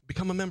 Also,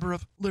 become a member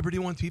of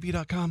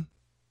LibertyOneTV.com.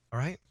 All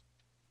right?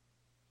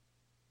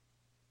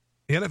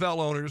 NFL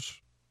owners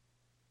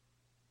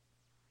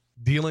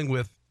dealing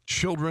with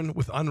children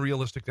with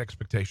unrealistic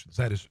expectations.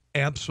 That is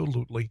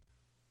absolutely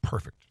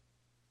perfect.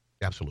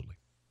 Absolutely.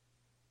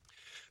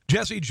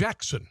 Jesse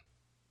Jackson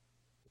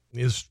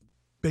is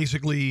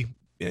basically,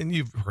 and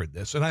you've heard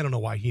this, and I don't know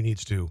why he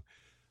needs to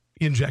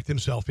inject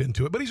himself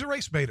into it, but he's a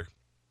race baiter.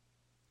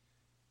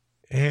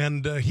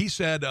 And he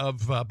said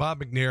of Bob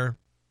McNair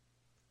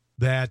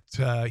that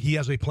he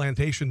has a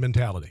plantation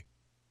mentality.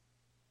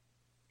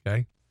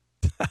 Okay?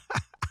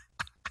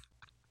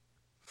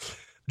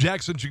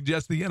 Jackson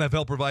suggests the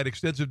NFL provide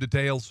extensive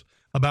details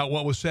about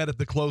what was said at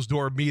the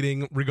closed-door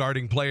meeting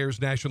regarding players'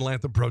 national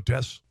anthem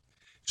protests.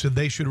 Said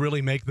they should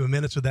really make the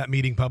minutes of that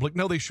meeting public.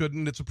 No, they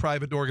shouldn't. It's a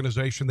private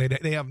organization.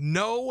 They have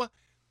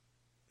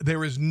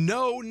there is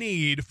no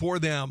need for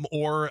them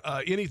or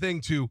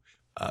anything to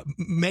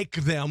make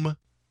them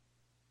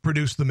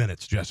produce the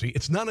minutes, Jesse.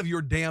 It's none of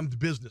your damned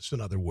business,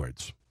 in other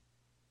words.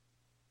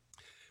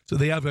 So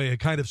they have a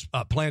kind of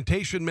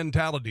plantation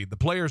mentality. The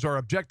players are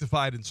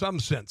objectified in some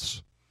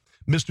sense.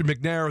 Mr.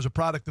 McNair is a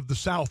product of the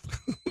South.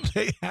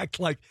 They act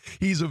like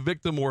he's a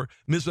victim or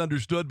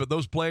misunderstood, but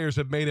those players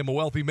have made him a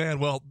wealthy man.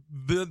 Well,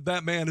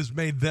 that man has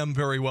made them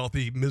very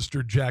wealthy,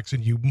 Mr.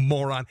 Jackson, you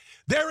moron.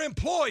 They're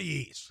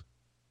employees.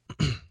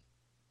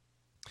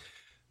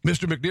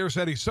 Mr. McNair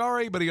said he's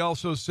sorry, but he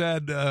also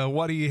said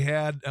what he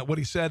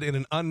said in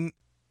an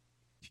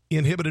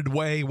uninhibited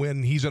way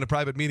when he's in a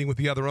private meeting with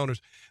the other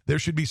owners. There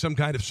should be some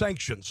kind of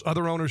sanctions.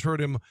 Other owners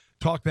heard him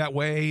talk that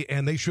way,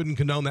 and they shouldn't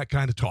condone that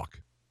kind of talk.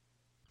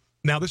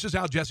 Now, this is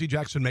how Jesse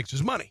Jackson makes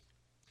his money.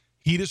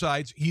 He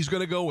decides he's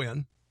going to go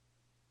in.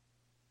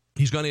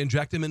 He's going to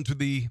inject him into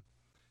the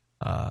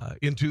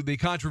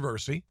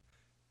controversy,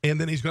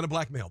 and then he's going to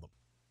blackmail them.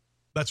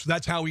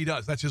 That's how he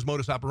does. That's his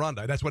modus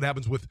operandi. That's what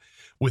happens with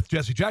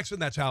Jesse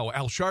Jackson. That's how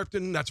Al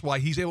Sharpton. That's why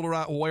he's able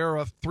to wear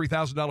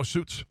 $3,000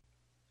 suits.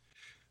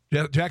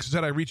 Jackson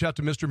said, I reached out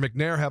to Mr.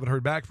 McNair, haven't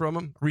heard back from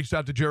him. Reached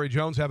out to Jerry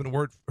Jones, haven't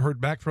heard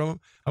back from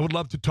him. I would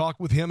love to talk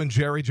with him and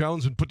Jerry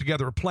Jones and put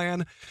together a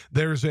plan.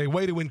 There's a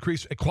way to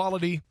increase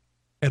equality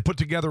and put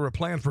together a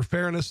plan for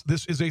fairness.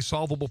 This is a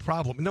solvable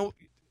problem. No,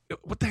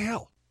 what the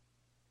hell?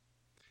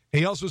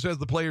 He also says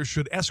the players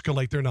should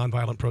escalate their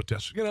nonviolent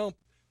protests.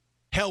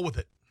 Hell with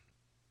it.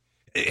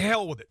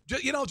 Hell with it.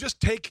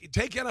 Just take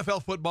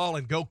NFL football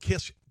and go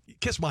kiss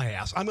my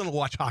ass. I'm going to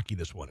watch hockey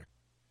this winter.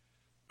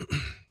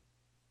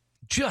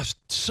 Just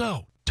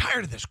so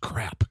tired of this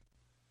crap.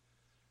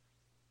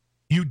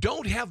 You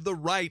don't have the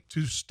right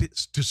to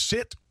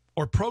sit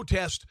or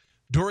protest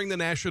during the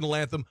national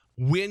anthem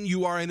when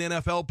you are an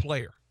NFL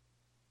player.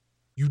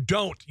 You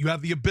don't. You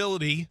have the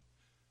ability,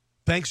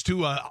 thanks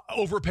to an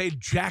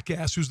overpaid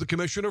jackass who's the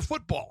commissioner of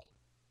football,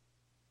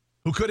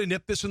 who could have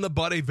nipped this in the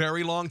bud a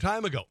very long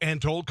time ago and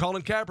told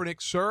Colin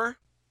Kaepernick, sir,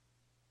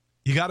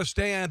 you got to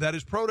stand. That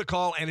is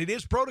protocol, and it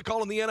is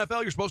protocol in the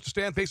NFL. You're supposed to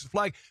stand, face the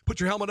flag, put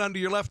your helmet under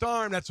your left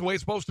arm. That's the way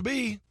it's supposed to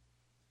be.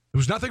 There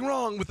was nothing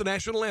wrong with the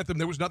national anthem.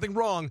 There was nothing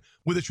wrong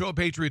with a show of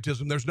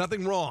patriotism. There's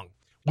nothing wrong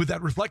with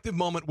that reflective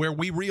moment where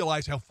we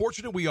realize how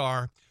fortunate we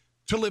are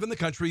to live in the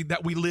country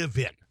that we live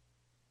in.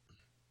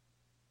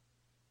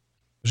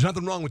 There's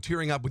nothing wrong with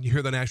tearing up when you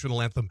hear the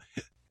national anthem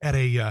at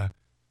an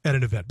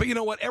event. But you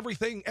know what?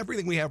 Everything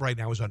we have right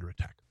now is under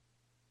attack.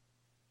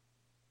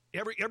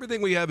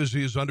 Everything we have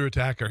is under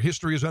attack. Our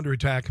history is under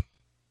attack.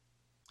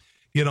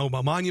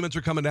 Monuments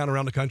are coming down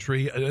around the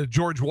country.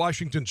 George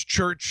Washington's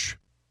church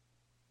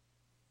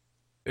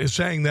is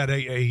saying that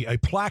a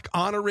plaque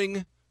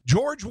honoring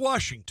George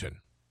Washington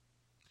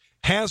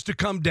has to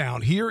come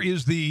down. Here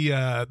is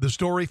the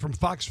story from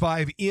Fox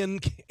 5 in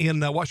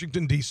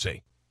Washington,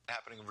 D.C.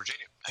 Happening in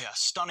Virginia. Yeah,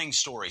 stunning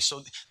story.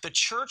 So the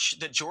church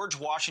that George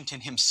Washington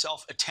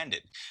himself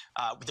attended,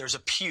 there's a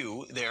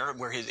pew there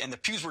and the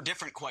pews were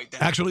different quite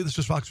then. Actually, this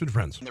is Fox and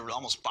Friends. There were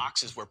almost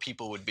boxes where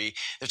people would be.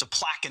 There's a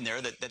plaque in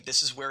there that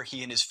this is where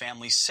he and his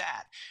family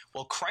sat.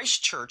 Well,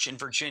 Christ Church in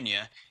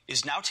Virginia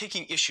is now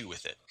taking issue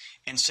with it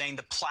and saying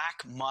the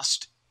plaque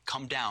must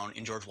come down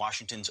in George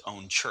Washington's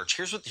own church.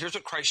 Here's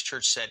what Christ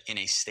Church said in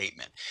a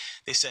statement.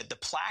 They said, the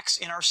plaques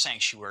in our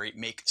sanctuary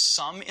make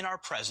some in our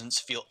presence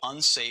feel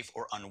unsafe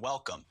or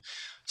unwelcome.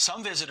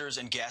 Some visitors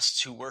and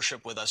guests who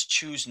worship with us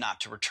choose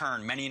not to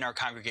return. Many in our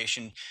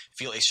congregation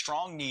feel a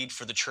strong need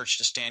for the church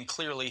to stand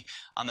clearly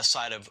on the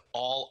side of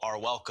all are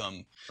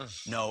welcome,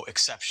 no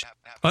exception.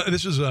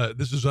 This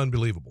is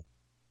unbelievable.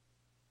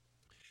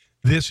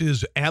 This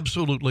is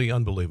absolutely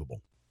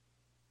unbelievable.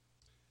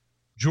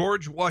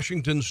 George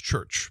Washington's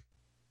church,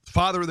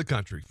 father of the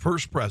country,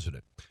 first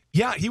president.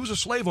 Yeah, he was a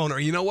slave owner.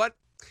 You know what?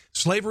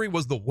 Slavery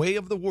was the way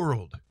of the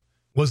world,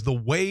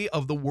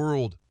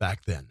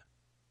 back then.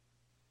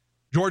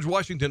 George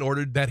Washington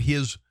ordered that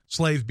his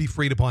slaves be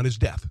freed upon his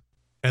death,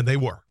 and they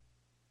were.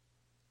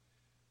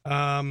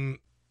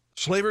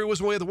 Slavery was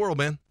the way of the world,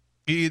 man.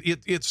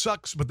 It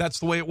sucks, but that's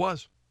the way it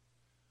was.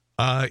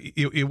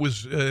 It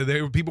was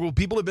there were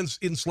people have been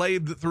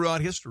enslaved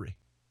throughout history.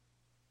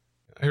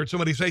 I heard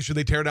somebody say, should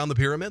they tear down the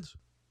pyramids?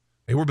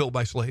 They were built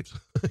by slaves.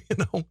 You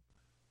know,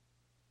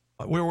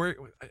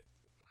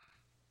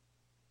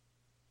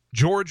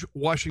 George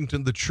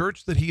Washington, the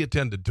church that he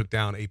attended, took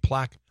down a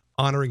plaque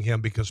honoring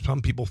him because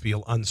some people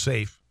feel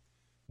unsafe,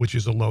 which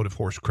is a load of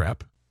horse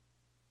crap.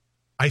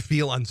 I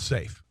feel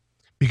unsafe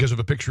because of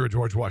a picture of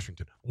George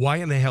Washington. Why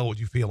in the hell would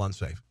you feel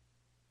unsafe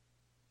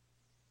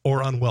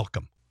or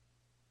unwelcome?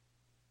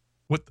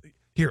 What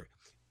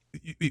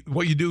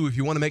you do if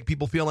you want to make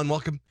people feel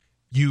unwelcome,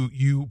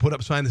 you put up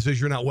a sign that says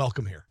you're not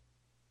welcome here.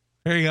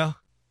 There you go.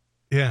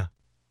 Yeah.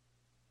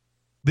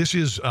 This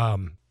is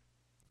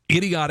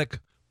idiotic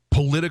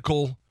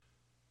political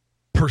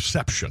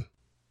perception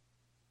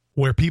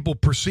where people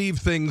perceive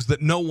things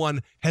that no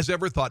one has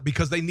ever thought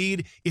because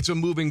it's a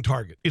moving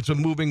target. It's a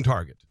moving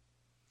target.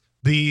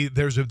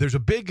 There's a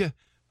big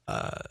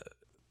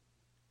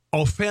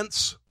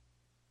offense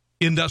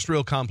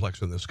industrial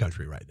complex in this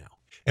country right now.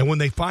 And when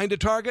they find a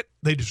target,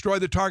 they destroy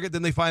the target,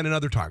 then they find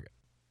another target.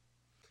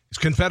 These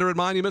Confederate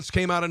monuments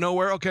came out of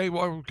nowhere. Okay,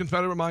 well,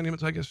 Confederate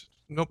monuments, I guess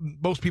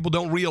most people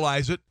don't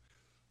realize it.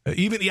 I've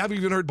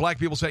even heard black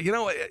people say,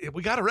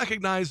 we got to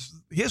recognize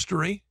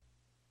history.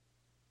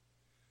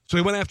 So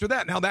they went after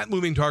that. Now that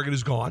moving target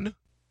is gone.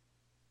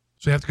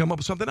 So they have to come up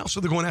with something else. So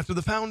they're going after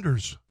the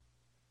founders.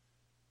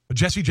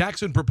 Jesse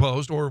Jackson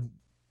proposed, or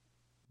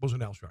was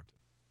it Al Sharpton?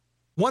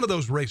 One of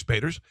those race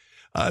baiters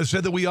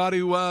said that we ought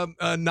to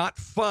not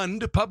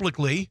fund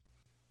publicly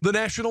the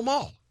National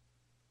Mall.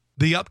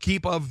 The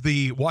upkeep of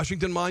the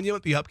Washington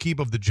Monument, the upkeep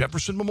of the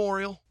Jefferson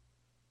Memorial.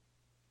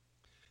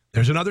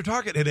 There's another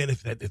target. And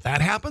if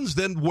that happens,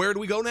 then where do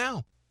we go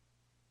now?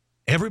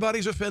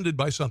 Everybody's offended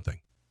by something.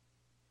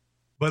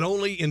 But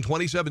only in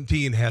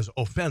 2017 has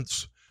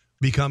offense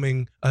become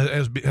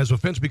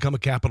a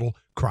capital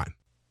crime.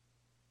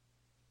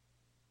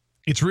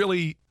 It's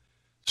really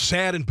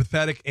sad and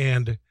pathetic.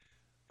 And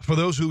for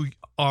those who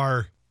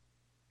are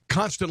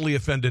constantly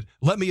offended,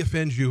 let me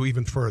offend you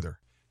even further.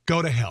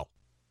 Go to hell.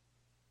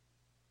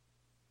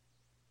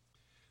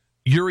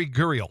 Yuri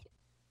Gurriel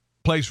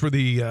plays for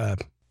the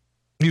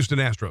Houston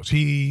Astros.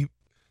 He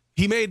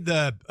made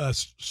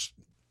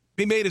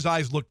his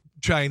eyes look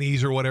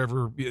Chinese or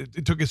whatever.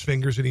 It took his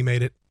fingers and he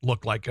made it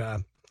look like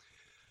a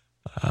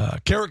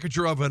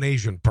caricature of an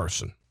Asian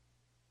person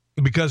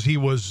because he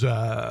was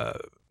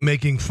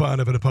making fun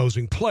of an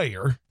opposing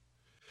player.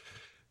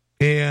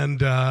 And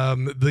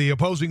the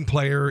opposing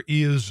player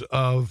is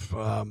of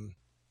an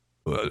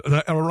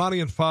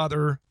Iranian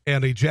father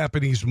and a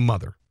Japanese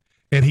mother.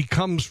 And he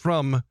comes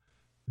from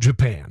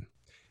Japan.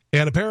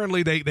 And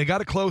apparently they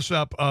got a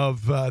close-up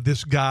of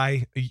this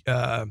guy.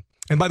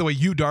 And by the way,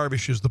 Yu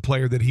Darvish is the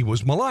player that he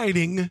was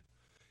maligning.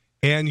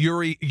 And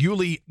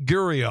Yuli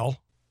Gurriel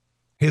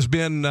has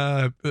been,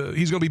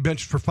 he's going to be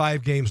benched for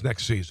 5 games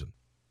next season.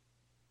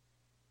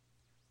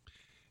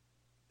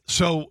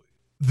 So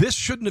this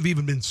shouldn't have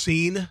even been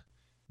seen.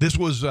 This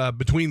was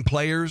between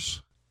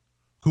players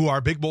who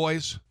are big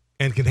boys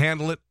and can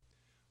handle it.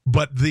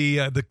 But the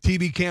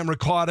TV camera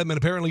caught him, and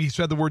apparently he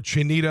said the word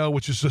chinito,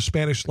 which is a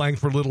Spanish slang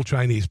for little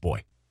Chinese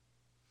boy.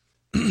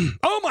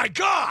 Oh, my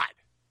God!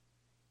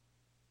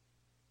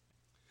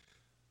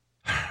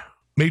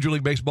 Major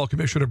League Baseball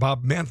Commissioner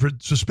Bob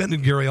Manfred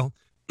suspended Gurriel.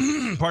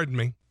 Pardon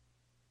me.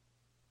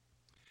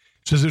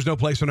 Says there's no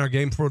place in our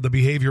game for the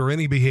behavior or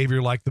any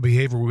behavior like the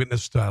behavior we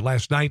witnessed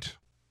last night.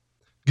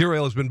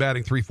 Gurriel has been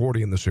batting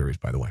 .340 in the series,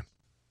 by the way.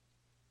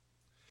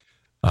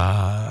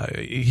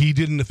 He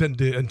didn't intend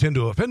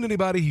to offend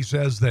anybody. He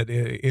says that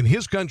in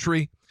his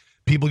country,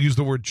 people use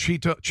the word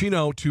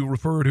Chino to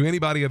refer to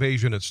anybody of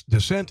Asian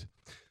descent,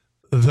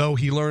 though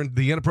he learned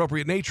the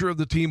inappropriate nature of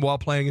the team while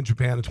playing in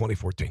Japan in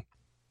 2014.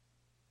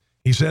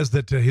 He says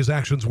that his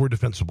actions were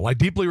defensible. I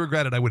deeply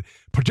regret it. I would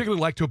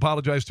particularly like to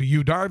apologize to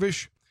Yu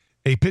Darvish,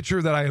 a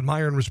pitcher that I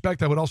admire and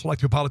respect. I would also like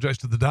to apologize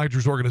to the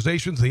Dodgers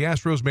organizations, the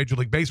Astros, Major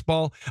League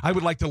Baseball. I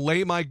would like to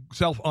lay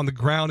myself on the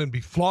ground and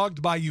be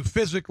flogged by you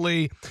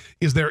physically.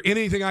 Is there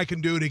anything I can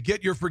do to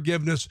get your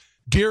forgiveness?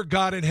 Dear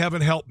God in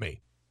heaven, help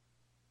me.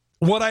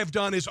 What I've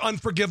done is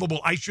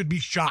unforgivable. I should be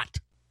shot.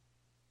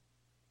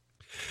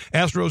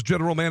 Astros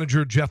general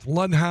manager Jeff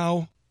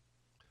Lunau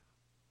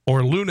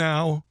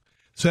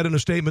said in a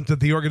statement that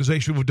the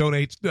organization would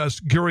donate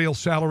Gurriel's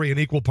salary in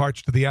equal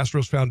parts to the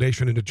Astros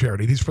Foundation and to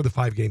charity. These are for the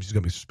 5 games he's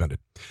going to be suspended.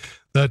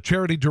 The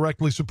charity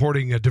directly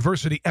supporting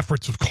diversity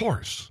efforts, of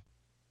course.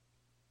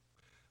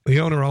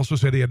 The owner also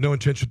said he had no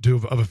intention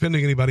of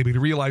offending anybody, but he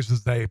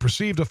realizes the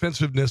perceived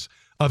offensiveness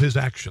of his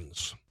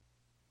actions.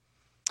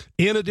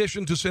 In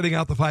addition to sitting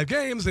out the 5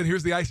 games, and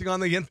here's the icing on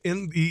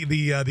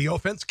the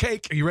offense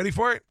cake. Are you ready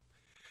for it?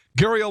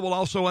 Gurriel will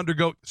also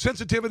undergo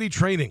sensitivity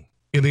training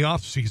in the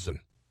offseason.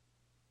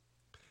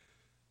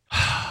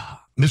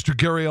 Mr.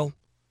 Gurriel,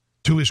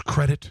 to his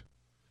credit,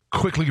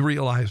 quickly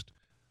realized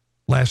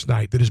last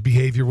night that his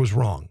behavior was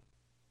wrong.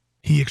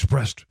 He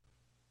expressed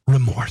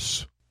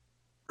remorse.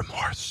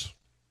 Remorse.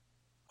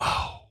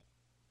 Oh.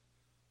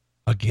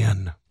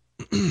 Again.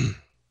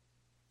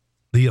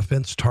 The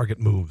offense target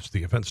moves.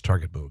 The offense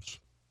target moves.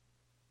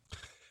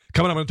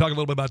 Coming up, I'm going to talk a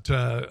little bit about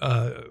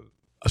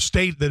a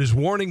state that is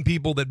warning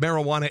people that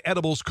marijuana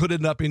edibles could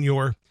end up in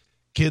your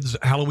kid's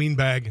Halloween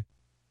bag.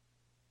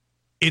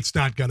 It's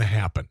not going to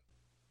happen.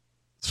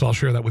 So I'll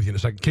share that with you in a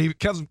second.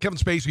 Kevin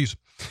Spacey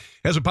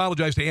has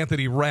apologized to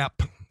Anthony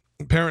Rapp.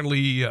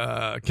 Apparently,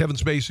 Kevin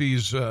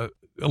Spacey's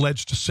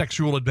alleged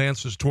sexual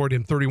advances toward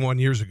him 31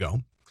 years ago.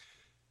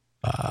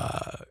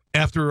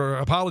 After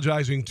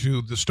apologizing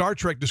to the Star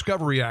Trek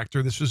Discovery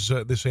actor,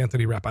 this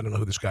Anthony Rapp, I don't know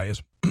who this guy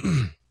is.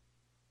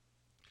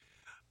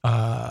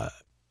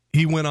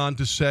 He went on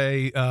to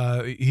say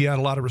he had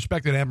a lot of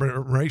respect and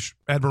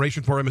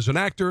admiration for him as an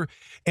actor,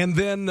 and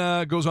then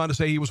goes on to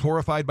say he was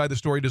horrified by the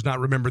story, does not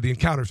remember the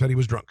encounter, said he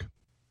was drunk.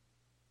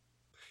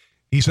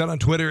 He said on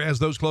Twitter, as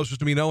those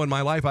closest to me know, in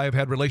my life, I have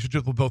had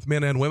relationships with both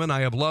men and women.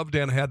 I have loved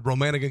and had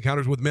romantic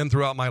encounters with men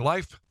throughout my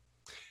life,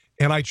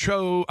 and I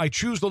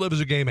choose to live as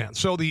a gay man.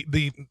 So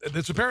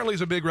this apparently is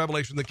a big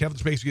revelation that Kevin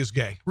Spacey is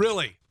gay.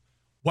 Really?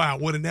 Wow,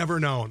 would have never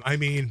known. I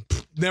mean,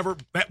 never.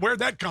 Where'd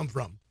that come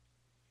from?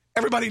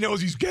 Everybody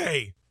knows he's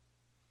gay.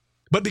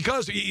 But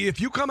because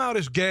if you come out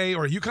as gay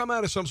or you come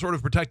out as some sort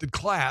of protected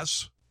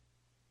class,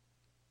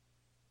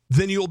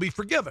 then you'll be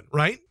forgiven,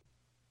 right?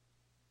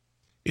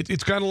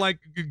 It's kind of like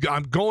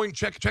I'm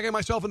checking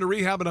myself into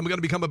rehab and I'm going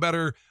to become a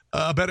better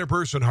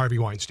person, Harvey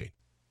Weinstein.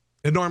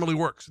 It normally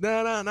works.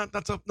 No,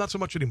 not so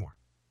much anymore.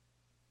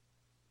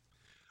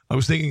 I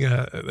was thinking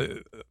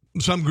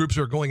some groups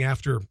are going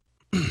after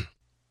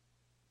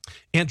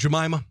Aunt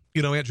Jemima,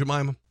 Aunt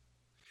Jemima.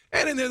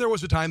 And then there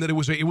was a time that it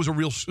was a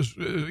real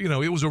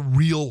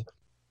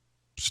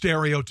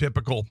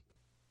stereotypical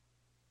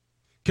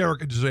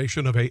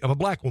characterization of a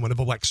black woman, of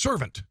a black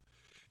servant.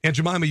 Aunt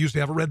Jemima used to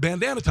have a red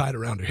bandana tied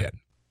around her head.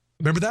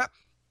 Remember that?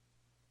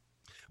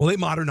 Well, they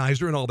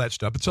modernized her and all that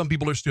stuff, but some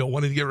people are still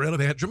wanting to get rid of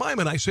Aunt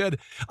Jemima. And I said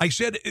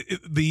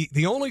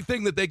the only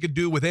thing that they could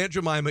do with Aunt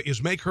Jemima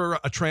is make her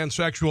a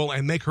transsexual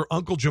and make her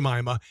Uncle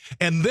Jemima,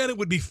 and then it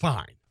would be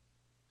fine.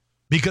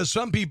 Because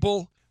some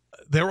people,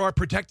 there are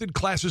protected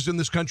classes in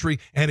this country,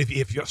 and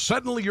if you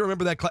suddenly you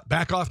remember that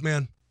back off,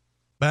 man.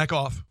 Back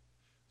off.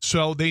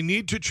 So they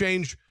need to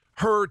change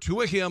her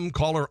to a him,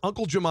 call her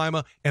Uncle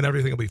Jemima, and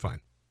everything will be fine.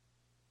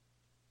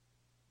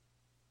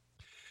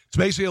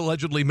 Spacey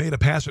allegedly made a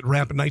pass at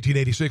Rapp in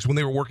 1986 when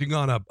they were working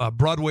on a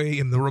Broadway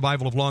in the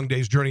revival of Long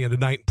Day's Journey into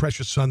Night and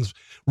Precious Sons,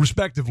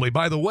 respectively.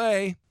 By the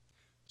way,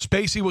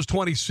 Spacey was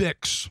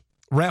 26.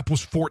 Rapp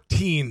was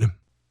 14.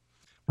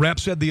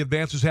 Rapp said the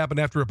advances happened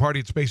after a party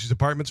at Spacey's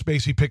apartment.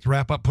 Spacey picked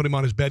Rapp up, put him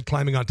on his bed,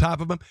 climbing on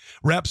top of him.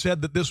 Rapp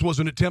said that this was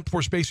an attempt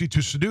for Spacey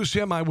to seduce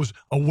him. I was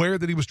aware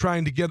that he was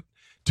trying to get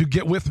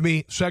with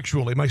me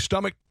sexually. My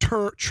stomach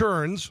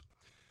churns.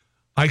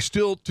 I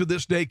still, to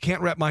this day,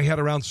 can't wrap my head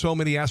around so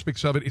many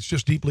aspects of it. It's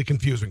just deeply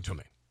confusing to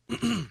me.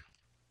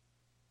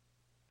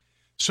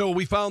 So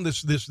we found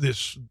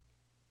this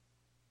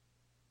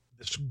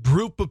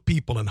group of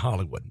people in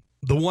Hollywood,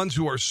 the ones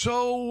who are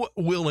so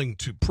willing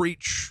to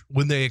preach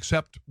when they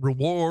accept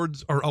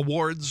rewards or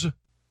awards,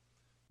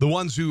 the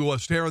ones who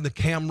stare in the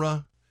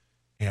camera,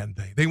 and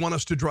they want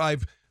us to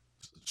drive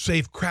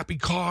safe, crappy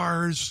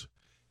cars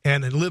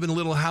and live in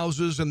little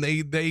houses, and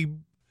they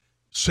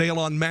sail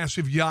on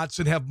massive yachts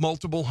and have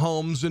multiple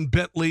homes and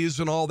Bentleys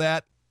and all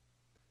that,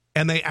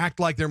 and they act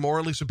like they're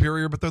morally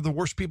superior, but they're the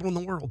worst people in the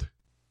world.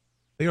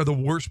 They are the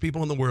worst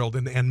people in the world,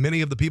 and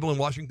many of the people in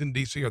Washington,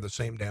 D.C. are the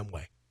same damn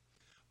way.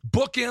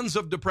 Bookends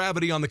of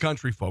depravity on the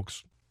country,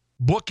 folks.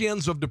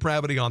 Bookends of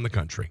depravity on the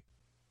country.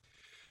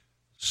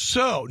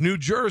 So, New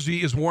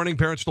Jersey is warning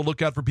parents to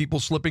look out for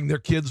people slipping their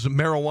kids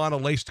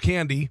marijuana-laced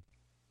candy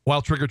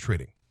while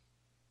trick-or-treating.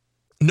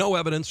 No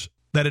evidence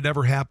that it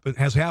ever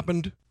has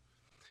happened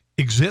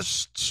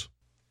exists.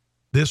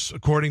 This,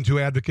 according to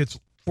advocates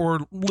for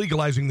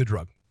legalizing the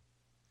drug.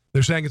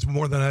 They're saying it's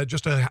more than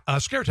just a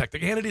scare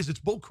tactic. And it is. It's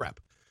bullcrap.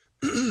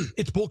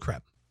 It's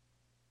bullcrap.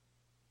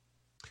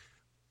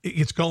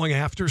 It's going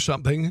after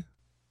something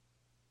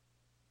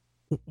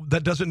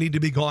that doesn't need to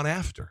be gone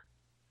after.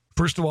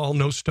 First of all,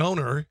 no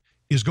stoner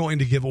is going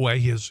to give away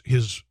his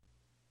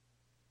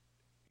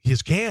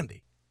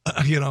candy,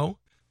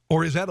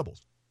 or his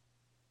edibles,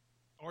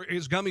 or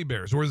his gummy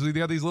bears, or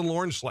these little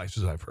orange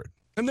slices I've heard.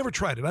 I've never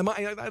tried it. I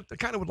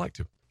kind of would like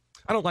to.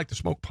 I don't like to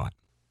smoke pot.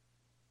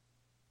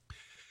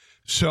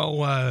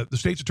 So the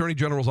state's attorney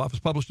general's office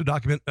published a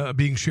document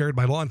being shared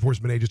by law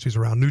enforcement agencies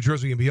around New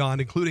Jersey and beyond,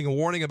 including a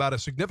warning about a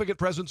significant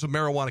presence of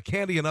marijuana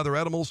candy and other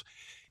edibles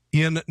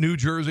in New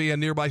Jersey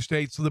and nearby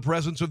states. The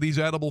presence of these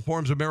edible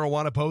forms of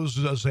marijuana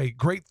poses a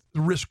great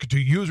risk to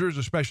users,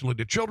 especially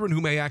to children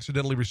who may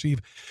accidentally receive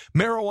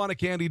marijuana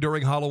candy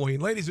during Halloween.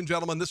 Ladies and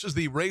gentlemen, this is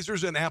the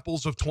razors and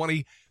apples of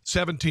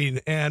 2017.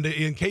 And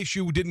in case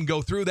you didn't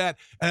go through that,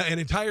 an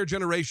entire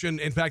generation,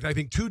 in fact, I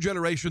think 2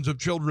 generations of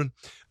children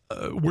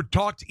were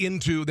talked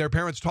into, their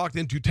parents talked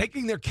into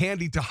taking their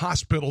candy to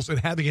hospitals and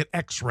having it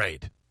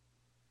x-rayed.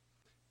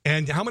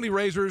 And how many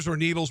razors or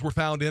needles were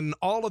found in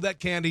all of that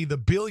candy, the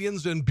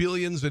billions and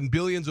billions and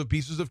billions of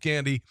pieces of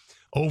candy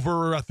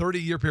over a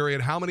 30-year period?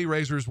 How many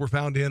razors were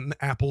found in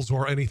apples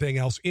or anything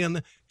else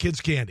in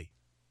kids' candy?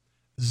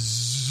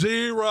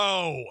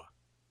 0.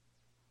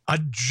 A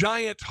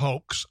giant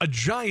hoax, a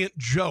giant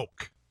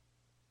joke.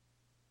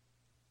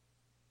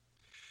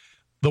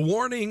 The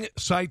warning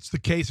cites the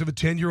case of a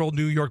 10-year-old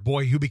New York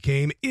boy who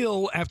became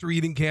ill after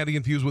eating candy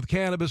infused with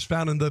cannabis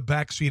found in the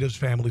backseat of his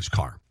family's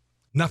car.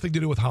 Nothing to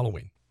do with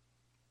Halloween.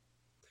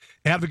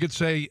 Advocates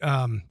say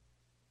the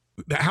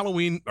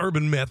Halloween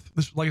urban myth,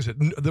 this, like I said,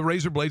 the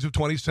razor blades of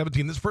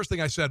 2017, this is the first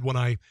thing I said when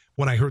I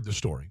heard the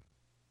story.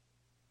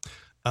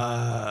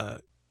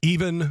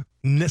 Even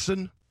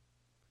Nissen,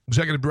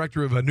 executive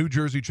director of a New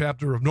Jersey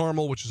chapter of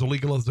NORML, which is a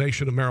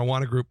legalization of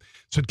marijuana group,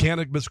 said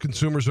cannabis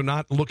consumers are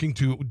not looking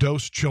to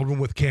dose children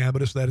with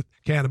cannabis. That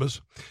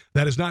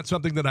is not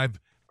something that I've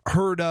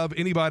heard of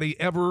anybody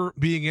ever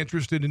being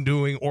interested in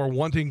doing or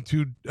wanting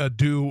to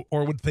do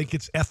or would think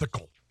it's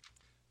ethical.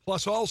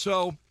 Plus,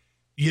 also,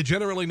 you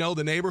generally know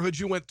the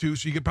neighborhoods you went to,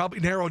 so you could probably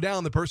narrow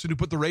down the person who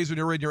put the raisin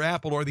in your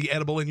apple or the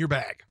edible in your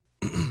bag.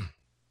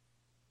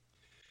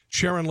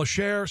 Sharon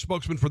LaShare,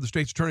 spokesman for the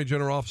state's attorney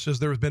general office, says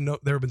there have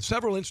been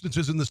several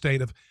instances in the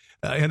state of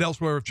and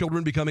elsewhere of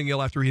children becoming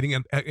ill after eating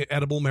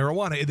edible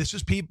marijuana. This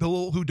is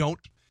people who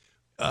don't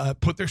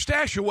put their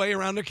stash away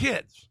around their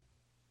kids.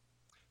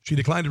 She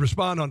declined to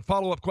respond on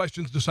follow-up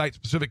questions to cite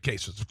specific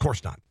cases. Of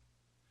course not.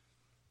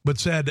 But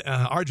said,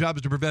 our job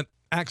is to prevent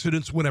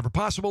accidents whenever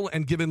possible,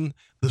 and given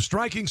the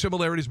striking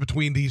similarities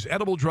between these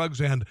edible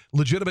drugs and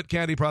legitimate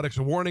candy products,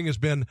 a warning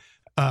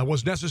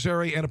was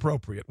necessary and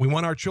appropriate. We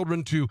want our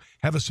children to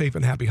have a safe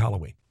and happy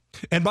Halloween.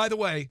 And by the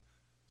way,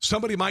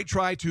 somebody might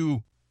try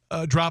to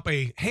drop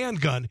a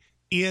handgun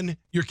in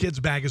your kid's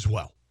bag as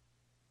well.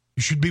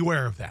 You should be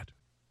aware of that.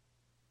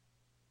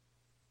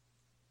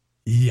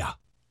 Yeah.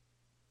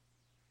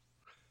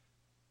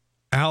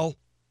 Al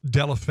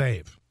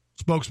Delafave,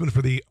 spokesman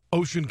for the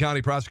Ocean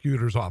County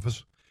Prosecutor's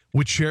Office,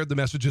 which shared the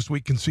message this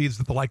week, concedes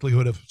that the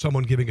likelihood of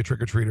someone giving a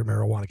trick-or-treater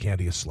marijuana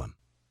candy is slim.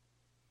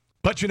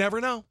 But you never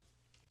know.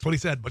 That's what he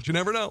said, but you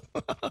never know.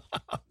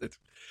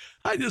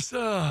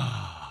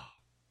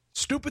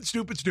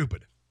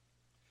 Stupid.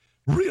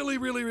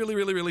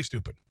 Really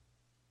stupid.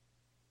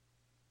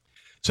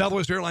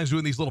 Southwest Airlines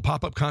doing these little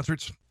pop-up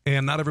concerts,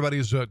 and not everybody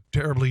is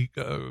terribly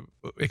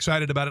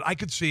excited about it. I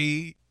could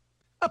see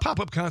a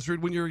pop-up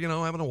concert when you're,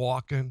 having a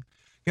walk. And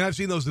I've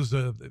seen those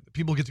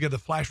people get together,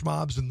 flash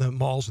mobs in the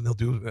malls, and they'll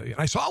do,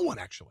 I saw one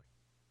actually.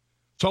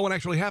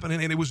 Happen,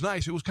 and it was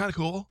nice. It was kind of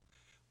cool.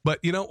 But,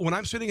 when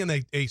I'm sitting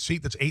in a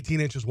seat that's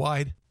 18 inches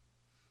wide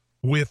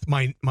with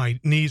my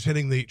knees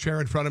hitting the chair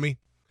in front of me,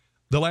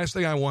 the last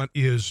thing I want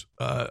is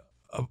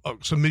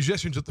some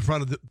musicians at the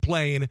front of the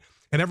plane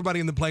and everybody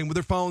in the plane with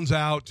their phones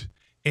out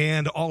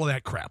and all of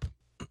that crap.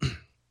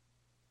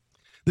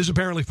 This is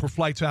apparently for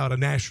flights out of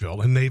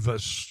Nashville, and they've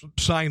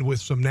signed with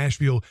some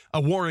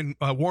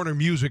Warner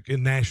Music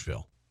in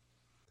Nashville.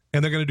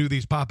 And they're going to do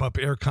these pop-up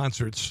air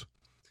concerts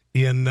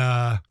in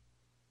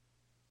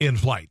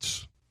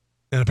flights.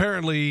 And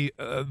apparently,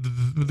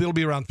 there'll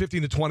be around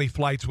 15 to 20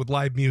 flights with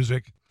live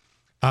music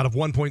out of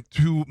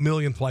 1.2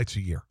 million flights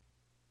a year.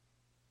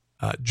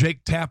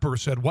 Jake Tapper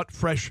said, "What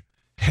fresh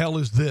hell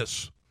is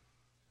this?"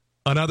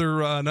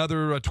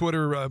 Another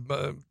Twitter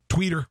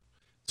tweeter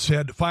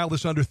said, "File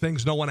this under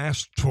things no one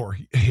asked for."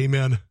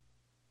 Amen.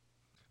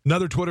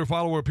 Another Twitter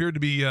follower appeared to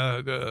be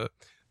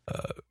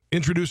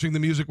introducing the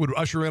music would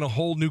usher in a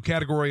whole new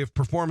category of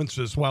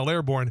performances while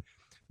airborne.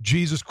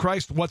 Jesus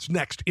Christ, what's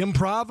next?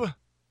 Improv?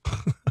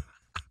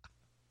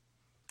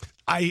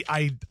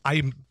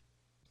 I'm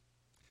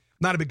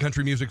not a big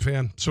country music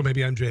fan, so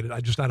maybe I'm jaded.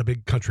 I'm just not a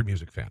big country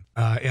music fan.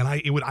 And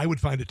I would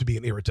find it to be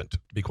an irritant, to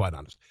be quite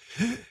honest.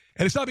 And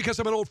it's not because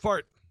I'm an old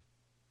fart.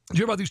 Did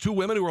you hear about these 2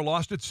 women who were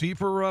lost at sea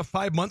for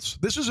 5 months?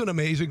 This is an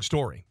amazing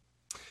story.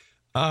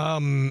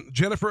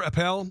 Jennifer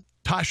Appel,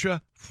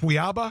 Tasha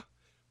Fuyaba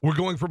were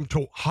going from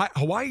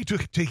Hawaii to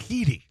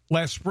Tahiti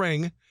last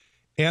spring,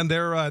 and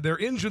their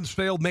engines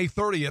failed May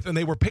 30th, and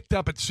they were picked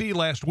up at sea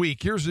last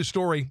week. Here's the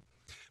story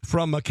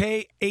from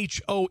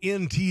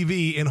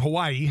KHON-TV in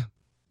Hawaii.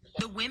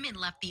 The women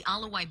left the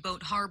Alawai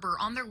Boat Harbor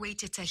on their way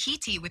to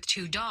Tahiti with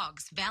 2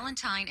 dogs,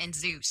 Valentine and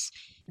Zeus.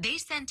 They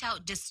sent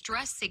out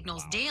distress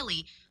signals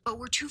daily, but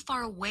were too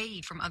far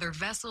away from other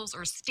vessels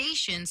or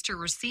stations to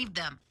receive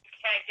them. You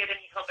can't get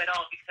any help at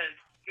all because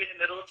you're in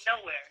the middle of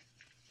nowhere.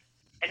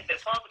 And if it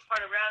falls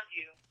apart around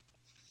you,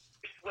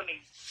 you're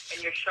swimming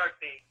in your shark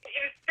bait.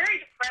 It was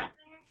very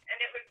depressing and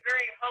it was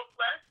very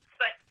hopeless,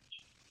 but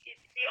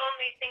it's the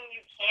only thing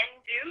you can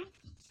do.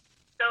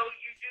 So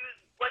you do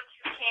what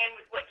you can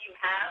with what you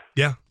have.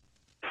 Yeah.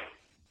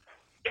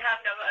 You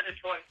have no other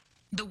choice.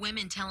 The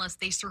women tell us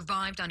they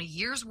survived on a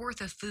year's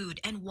worth of food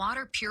and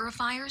water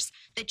purifiers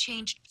that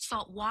changed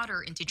salt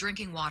water into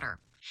drinking water.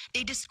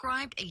 They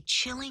described a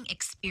chilling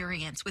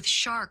experience with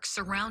sharks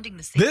surrounding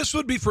the This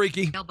would be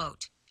freaky.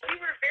 sailboat. We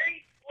were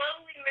very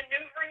slowly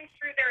maneuvering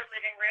through their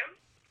living room,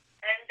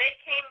 and they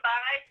came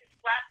by to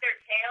slap their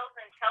tails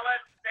and tell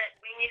us that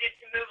we needed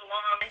to move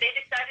along. And they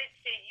decided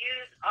to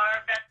use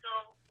our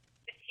vessel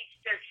to teach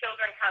their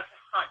children how to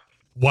hunt.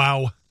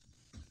 Wow.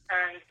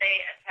 And they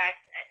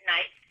attacked at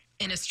night.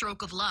 In a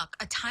stroke of luck,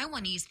 a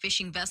Taiwanese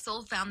fishing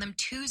vessel found them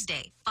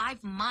Tuesday,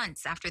 5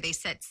 months after they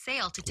set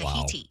sail to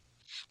Tahiti.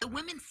 The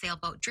women's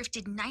sailboat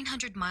drifted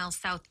 900 miles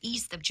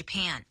southeast of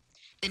Japan.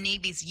 The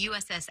Navy's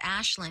USS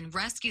Ashland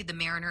rescued the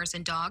mariners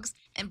and dogs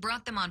and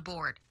brought them on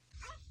board.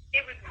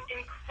 It was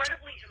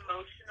incredibly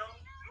emotional,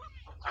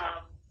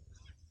 and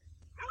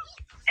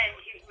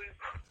it was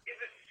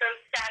so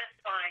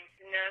satisfying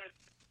to know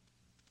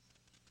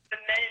the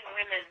men and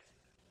women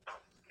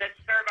that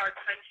serve our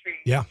country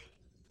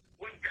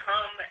would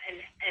come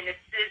and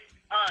assist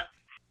us.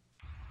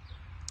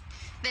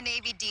 The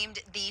Navy deemed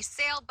the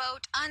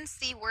sailboat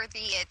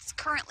unseaworthy. It's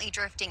currently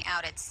drifting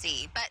out at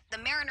sea. But the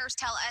mariners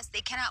tell us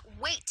they cannot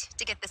wait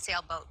to get the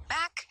sailboat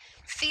back.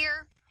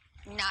 Fear,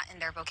 not in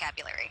their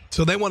vocabulary.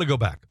 So they want to go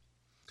back.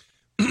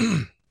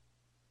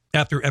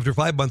 After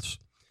 5 months,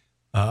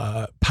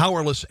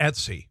 powerless at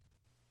sea.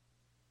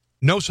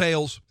 No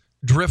sails,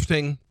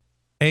 drifting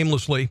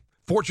aimlessly.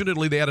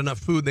 Fortunately, they had enough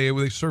food. They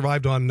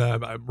survived on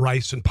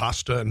rice and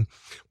pasta and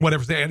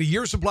whatever. They had a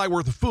year's supply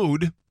worth of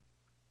food.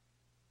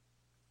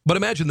 But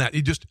imagine that.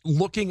 You're just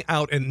looking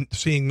out and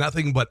seeing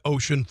nothing but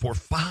ocean for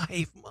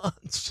 5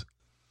 months.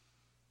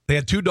 They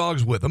had 2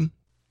 dogs with them.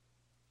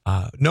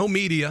 No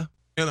media,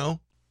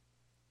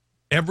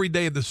 Every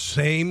day the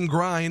same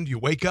grind. You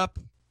wake up.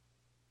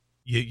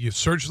 You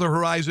search the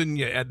horizon.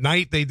 At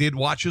night, they did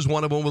watches.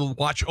 One of them would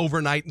watch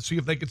overnight and see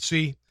if they could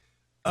see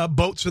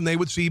boats, and they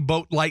would see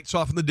boat lights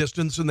off in the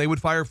distance, and they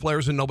would fire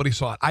flares, and nobody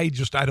saw it. I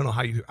don't know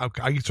how you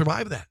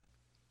survive that.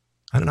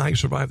 I don't know how you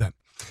survive that.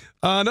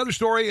 Another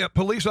story,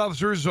 police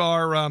officers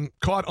are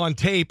caught on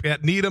tape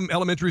at Needham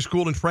Elementary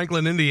School in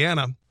Franklin,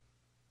 Indiana.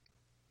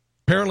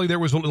 Apparently there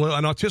was an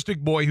autistic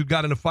boy who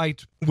got in a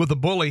fight with a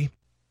bully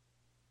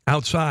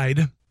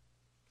outside.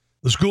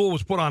 The school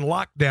was put on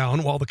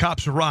lockdown while the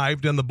cops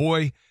arrived, and the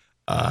boy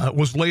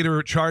was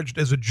later charged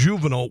as a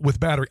juvenile with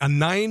battery. A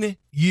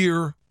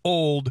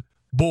 9-year-old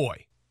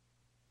boy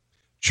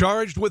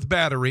charged with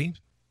battery,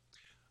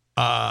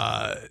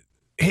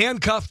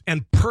 handcuffed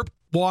and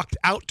walked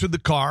out to the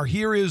car.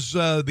 Here is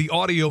the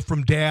audio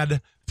from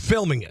Dad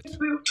filming it. Take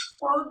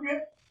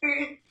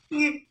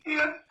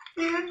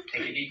a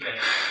deep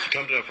breath.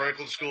 Come to a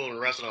Franklin school and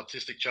arrest an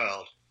autistic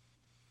child.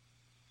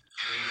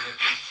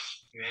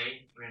 You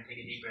ready? We're going to take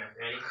a deep breath.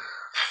 Ready?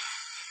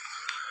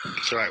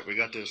 It's all right. We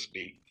got this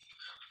beat.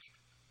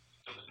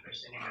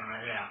 First thing, I'm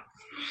right out.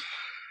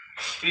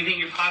 Do you think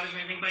your father's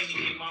going to think about you? Do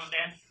you think mom and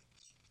dad?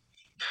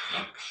 No.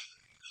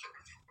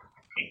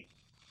 Okay.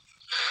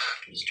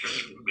 Just try to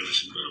give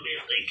us a little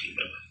bit of thinking,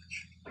 but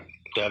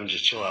Devin,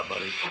 just chill out,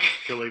 buddy.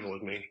 You're leaving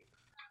with me.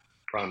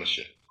 Promise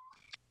you.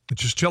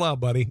 Just chill out,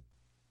 buddy.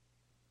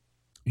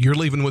 You're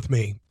leaving with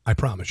me. I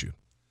promise you.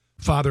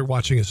 Father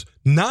watching his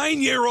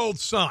 9-year-old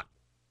son,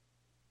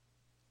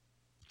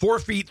 4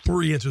 feet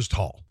 3 inches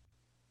tall,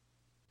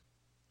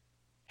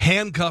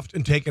 handcuffed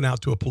and taken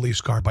out to a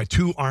police car by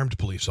 2 armed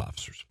police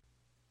officers.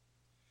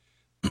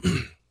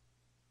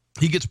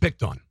 He gets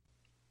picked on.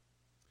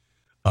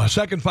 A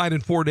second fight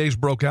in 4 days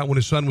broke out when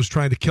his son was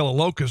trying to kill a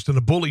locust, and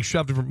a bully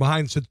shoved him from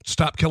behind and said,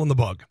 "Stop killing the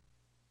bug."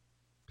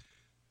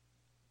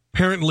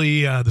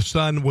 Apparently, the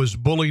son was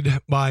bullied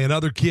by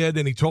another kid,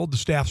 and he told the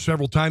staff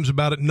several times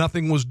about it.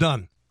 Nothing was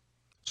done.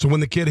 So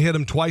when the kid hit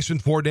him twice in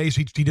 4 days,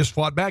 he just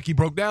fought back. He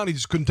broke down. He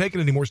just couldn't take it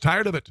anymore. He's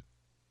tired of it.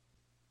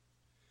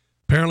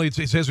 Apparently,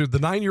 it says the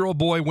 9-year-old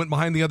boy went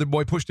behind the other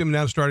boy, pushed him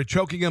down, started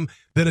choking him.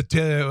 Then a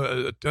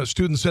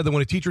student said that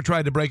when a teacher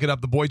tried to break it up,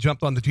 the boy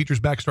jumped on the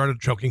teacher's back, started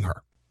choking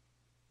her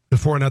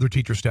before another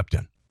teacher stepped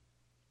in.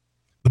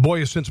 The boy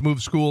has since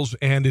moved schools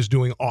and is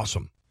doing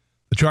awesome.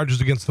 The charges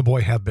against the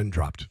boy have been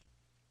dropped.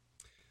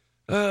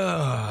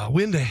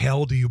 When the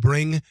hell do you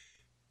bring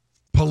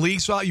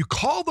police on? You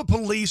call the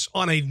police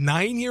on a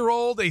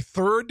 9-year-old, a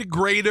third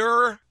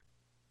grader?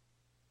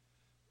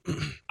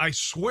 I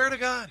swear to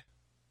God.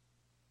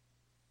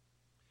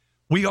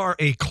 We are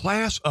a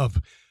class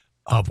of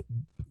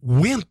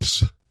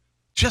wimps.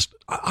 Just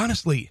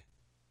honestly,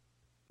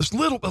 a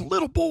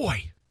little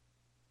boy.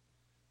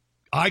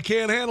 I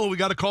can't handle it. We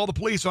got to call the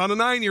police on a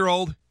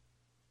 9-year-old.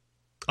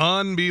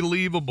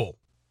 Unbelievable.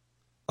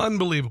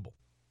 Unbelievable.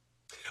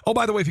 Oh,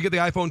 by the way, if you get the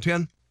iPhone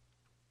 10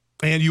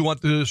 and you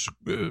want to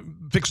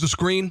fix the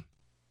screen,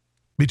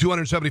 be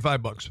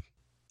 $275.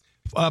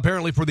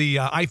 Apparently for the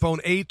iPhone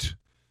 8,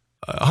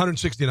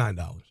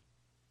 $169.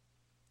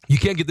 You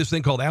can't get this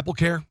thing called Apple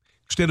Care,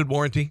 extended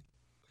warranty.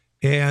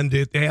 And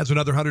it adds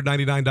another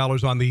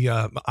 $199 on the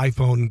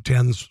iPhone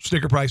 10's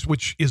sticker price,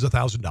 which is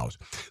 $1,000.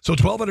 So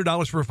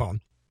 $1,200 for a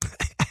phone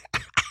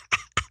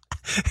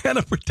and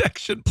a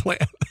protection plan.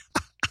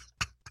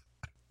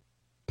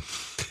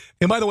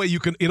 And by the way,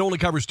 it only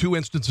covers 2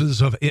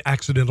 instances of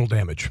accidental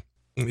damage.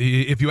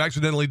 If you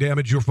accidentally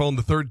damage your phone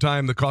the 3rd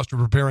time, the cost of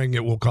repairing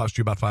it will cost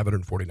you about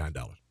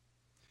 $549.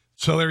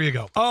 So there you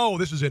go. Oh,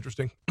 this is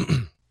interesting.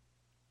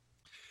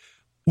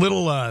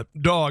 Little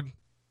dog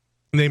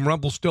named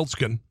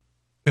Rumpelstiltskin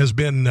has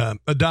been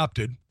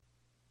adopted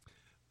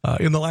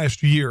in the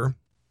last year.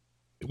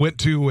 Went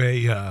to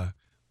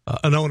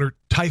an owner,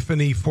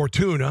 Tiffany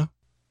Fortuna,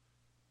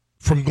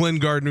 from Glen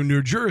Gardner,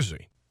 New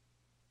Jersey.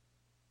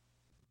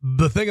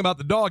 The thing about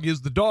the dog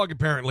is the dog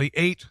apparently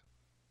ate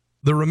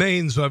the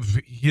remains of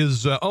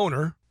his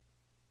owner,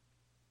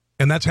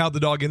 and that's how the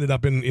dog ended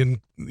up in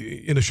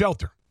a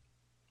shelter.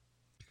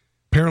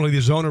 Apparently,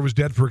 his owner was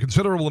dead for a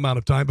considerable amount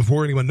of time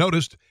before anyone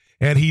noticed,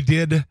 and he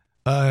did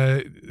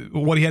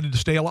what he had to do to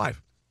stay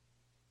alive.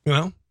 You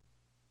know?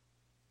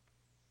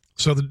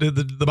 So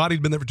the body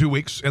had been there for 2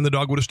 weeks, and the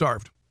dog would have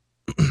starved.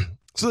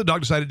 So the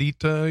dog decided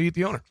to eat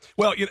the owner.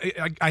 Well,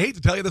 I hate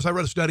to tell you this. I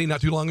read a study not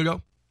too long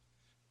ago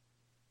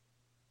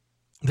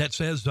that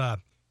says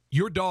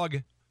your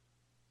dog,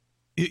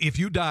 if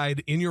you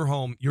died in your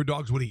home, your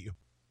dogs would eat you.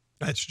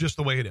 That's just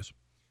the way it is.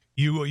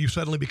 You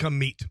suddenly become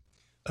meat.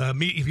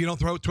 Meat. If you don't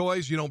throw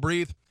toys, you don't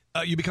breathe,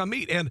 you become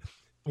meat. And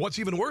what's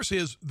even worse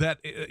is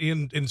that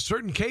in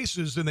certain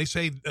cases, and they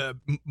say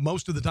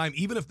most of the time,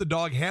 even if the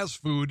dog has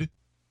food,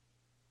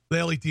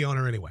 they'll eat the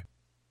owner anyway.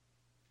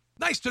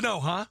 Nice to know,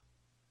 huh?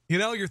 You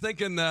know, you're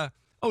thinking, oh,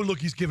 look,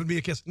 he's giving me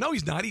a kiss. No,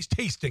 he's not. He's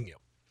tasting you.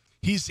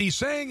 He's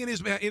saying in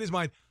his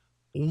mind,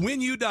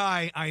 when you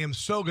die, I am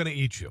so going to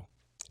eat you.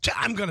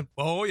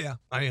 Oh, yeah,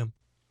 I am.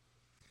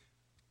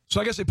 So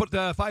I guess they put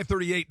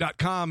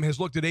 538.com has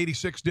looked at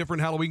 86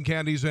 different Halloween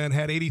candies and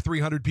had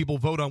 8,300 people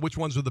vote on which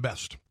ones are the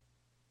best.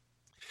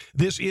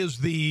 This is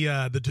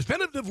the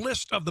definitive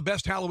list of the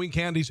best Halloween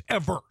candies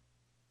ever.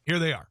 Here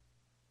they are.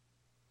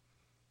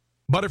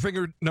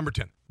 Butterfinger, number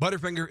 10.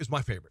 Butterfinger is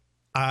my favorite.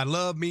 I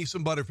love me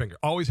some Butterfinger.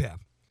 Always have.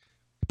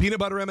 Peanut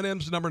butter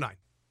M&M's, number 9.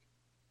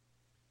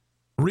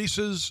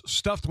 Reese's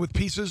stuffed with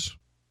pieces.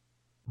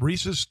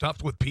 Reese's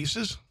stuffed with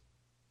pieces?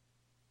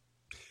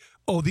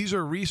 Oh, these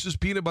are Reese's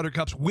peanut butter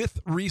cups with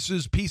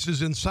Reese's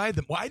pieces inside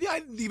them. Why? I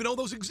didn't even know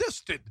those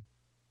existed.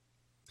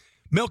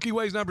 Milky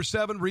Way's number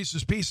 7,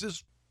 Reese's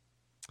Pieces.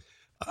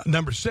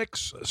 Number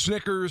 6,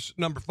 Snickers.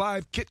 Number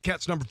 5, Kit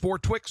Kat's number 4,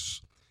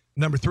 Twix.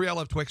 Number 3, I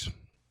love Twix.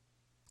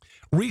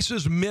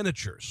 Reese's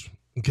Miniatures.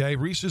 Okay,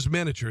 Reese's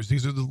Miniatures.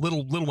 These are the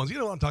little ones. You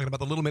know what I'm talking about,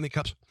 the little mini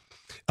cups.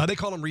 They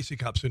call them Reese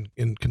Cups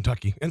in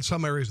Kentucky and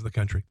some areas of the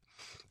country.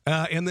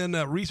 And then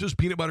Reese's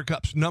Peanut Butter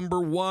Cups,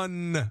 number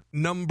one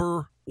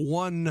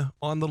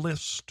on the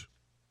list.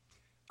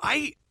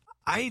 I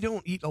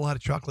don't eat a lot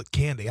of chocolate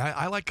candy.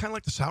 I like kind of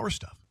like the sour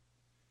stuff.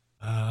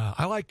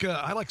 I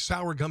like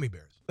sour gummy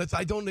bears.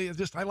 I don't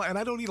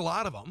eat a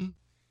lot of them.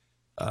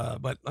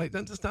 But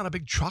I'm just not a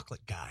big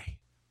chocolate guy.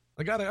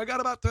 I got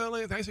about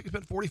I think I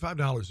spent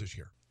 $45 this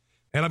year.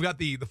 And I've got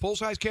the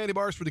full-size candy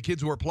bars for the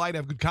kids who are polite,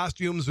 have good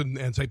costumes,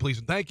 and say please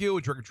and thank you,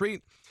 and trick or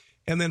treat.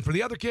 And then for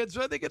the other kids,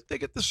 they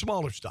get the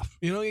smaller stuff.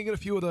 You know, you get a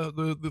few of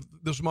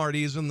the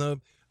Smarties and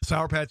the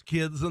Sour Patch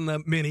Kids and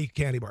the mini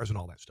candy bars and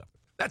all that stuff.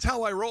 That's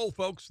how I roll,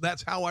 folks.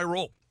 That's how I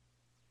roll.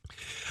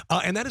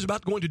 And that is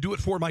about going to do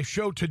it for my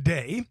show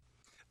today.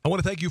 I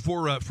want to thank you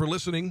for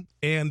listening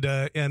and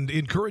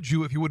encourage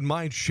you, if you wouldn't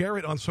mind, share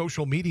it on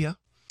social media.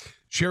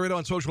 Share it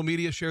on social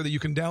media. Share that you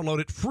can download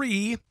it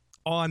free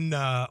on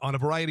a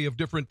variety of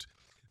different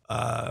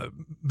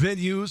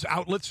venues,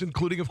 outlets,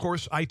 including, of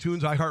course,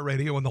 iTunes,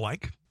 iHeartRadio, and the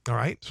like. All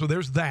right, so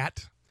there's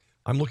that.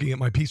 I'm looking at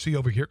my PC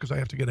over here because I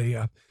have to get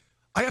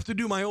I have to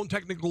do my own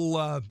technical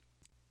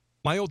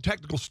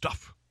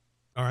stuff.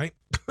 All right,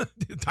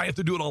 I have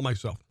to do it all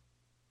myself.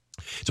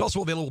 It's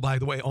also available, by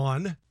the way,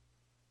 on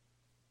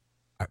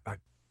I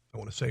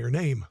want to say her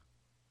name,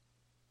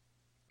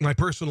 my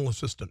personal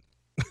assistant,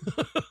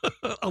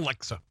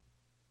 Alexa.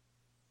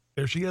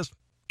 There she is.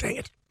 Dang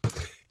it.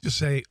 Just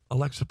say,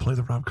 Alexa, play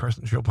the Rob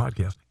Carson Show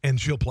podcast, and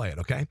she'll play it,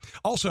 okay?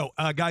 Also,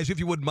 guys, if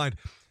you wouldn't mind,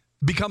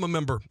 become a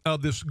member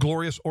of this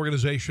glorious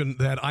organization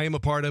that I am a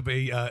part of,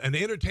 an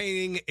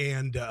entertaining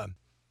and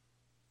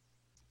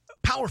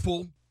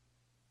powerful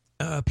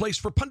place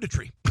for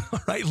punditry, all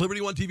right?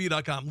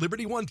 LibertyOneTV.com,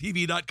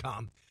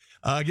 LibertyOneTV.com.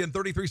 Again,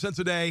 33 cents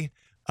a day,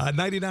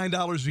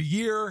 $99 a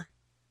year,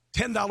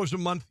 $10 a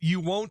month. You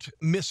won't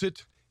miss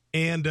it.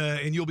 And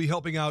you'll be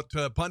helping out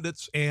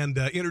pundits and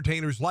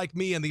entertainers like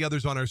me and the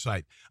others on our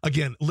site.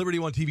 Again,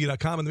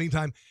 LibertyOneTV.com. In the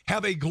meantime,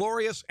 have a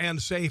glorious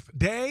and safe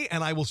day,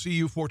 and I will see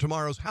you for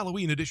tomorrow's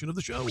Halloween edition of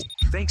the show.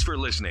 Thanks for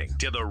listening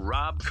to The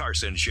Rob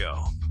Carson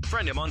Show.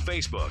 Friend him on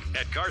Facebook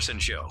at Carson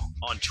Show,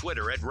 on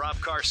Twitter at Rob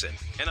Carson,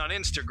 and on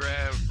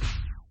Instagram,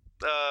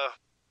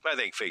 I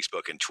think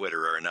Facebook and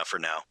Twitter are enough for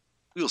now.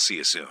 We'll see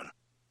you soon.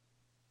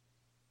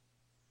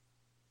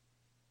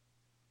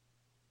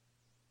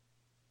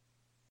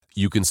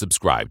 You can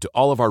subscribe to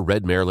all of our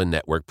Red Maryland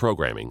Network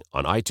programming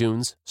on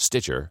iTunes,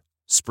 Stitcher,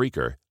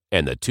 Spreaker,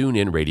 and the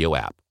TuneIn Radio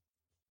app.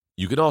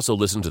 You can also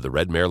listen to the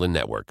Red Maryland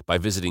Network by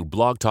visiting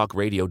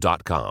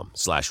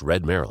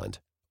blogtalkradio.com/Red Maryland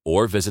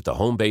or visit the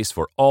home base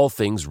for all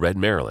things Red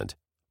Maryland,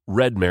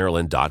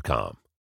 redmaryland.com.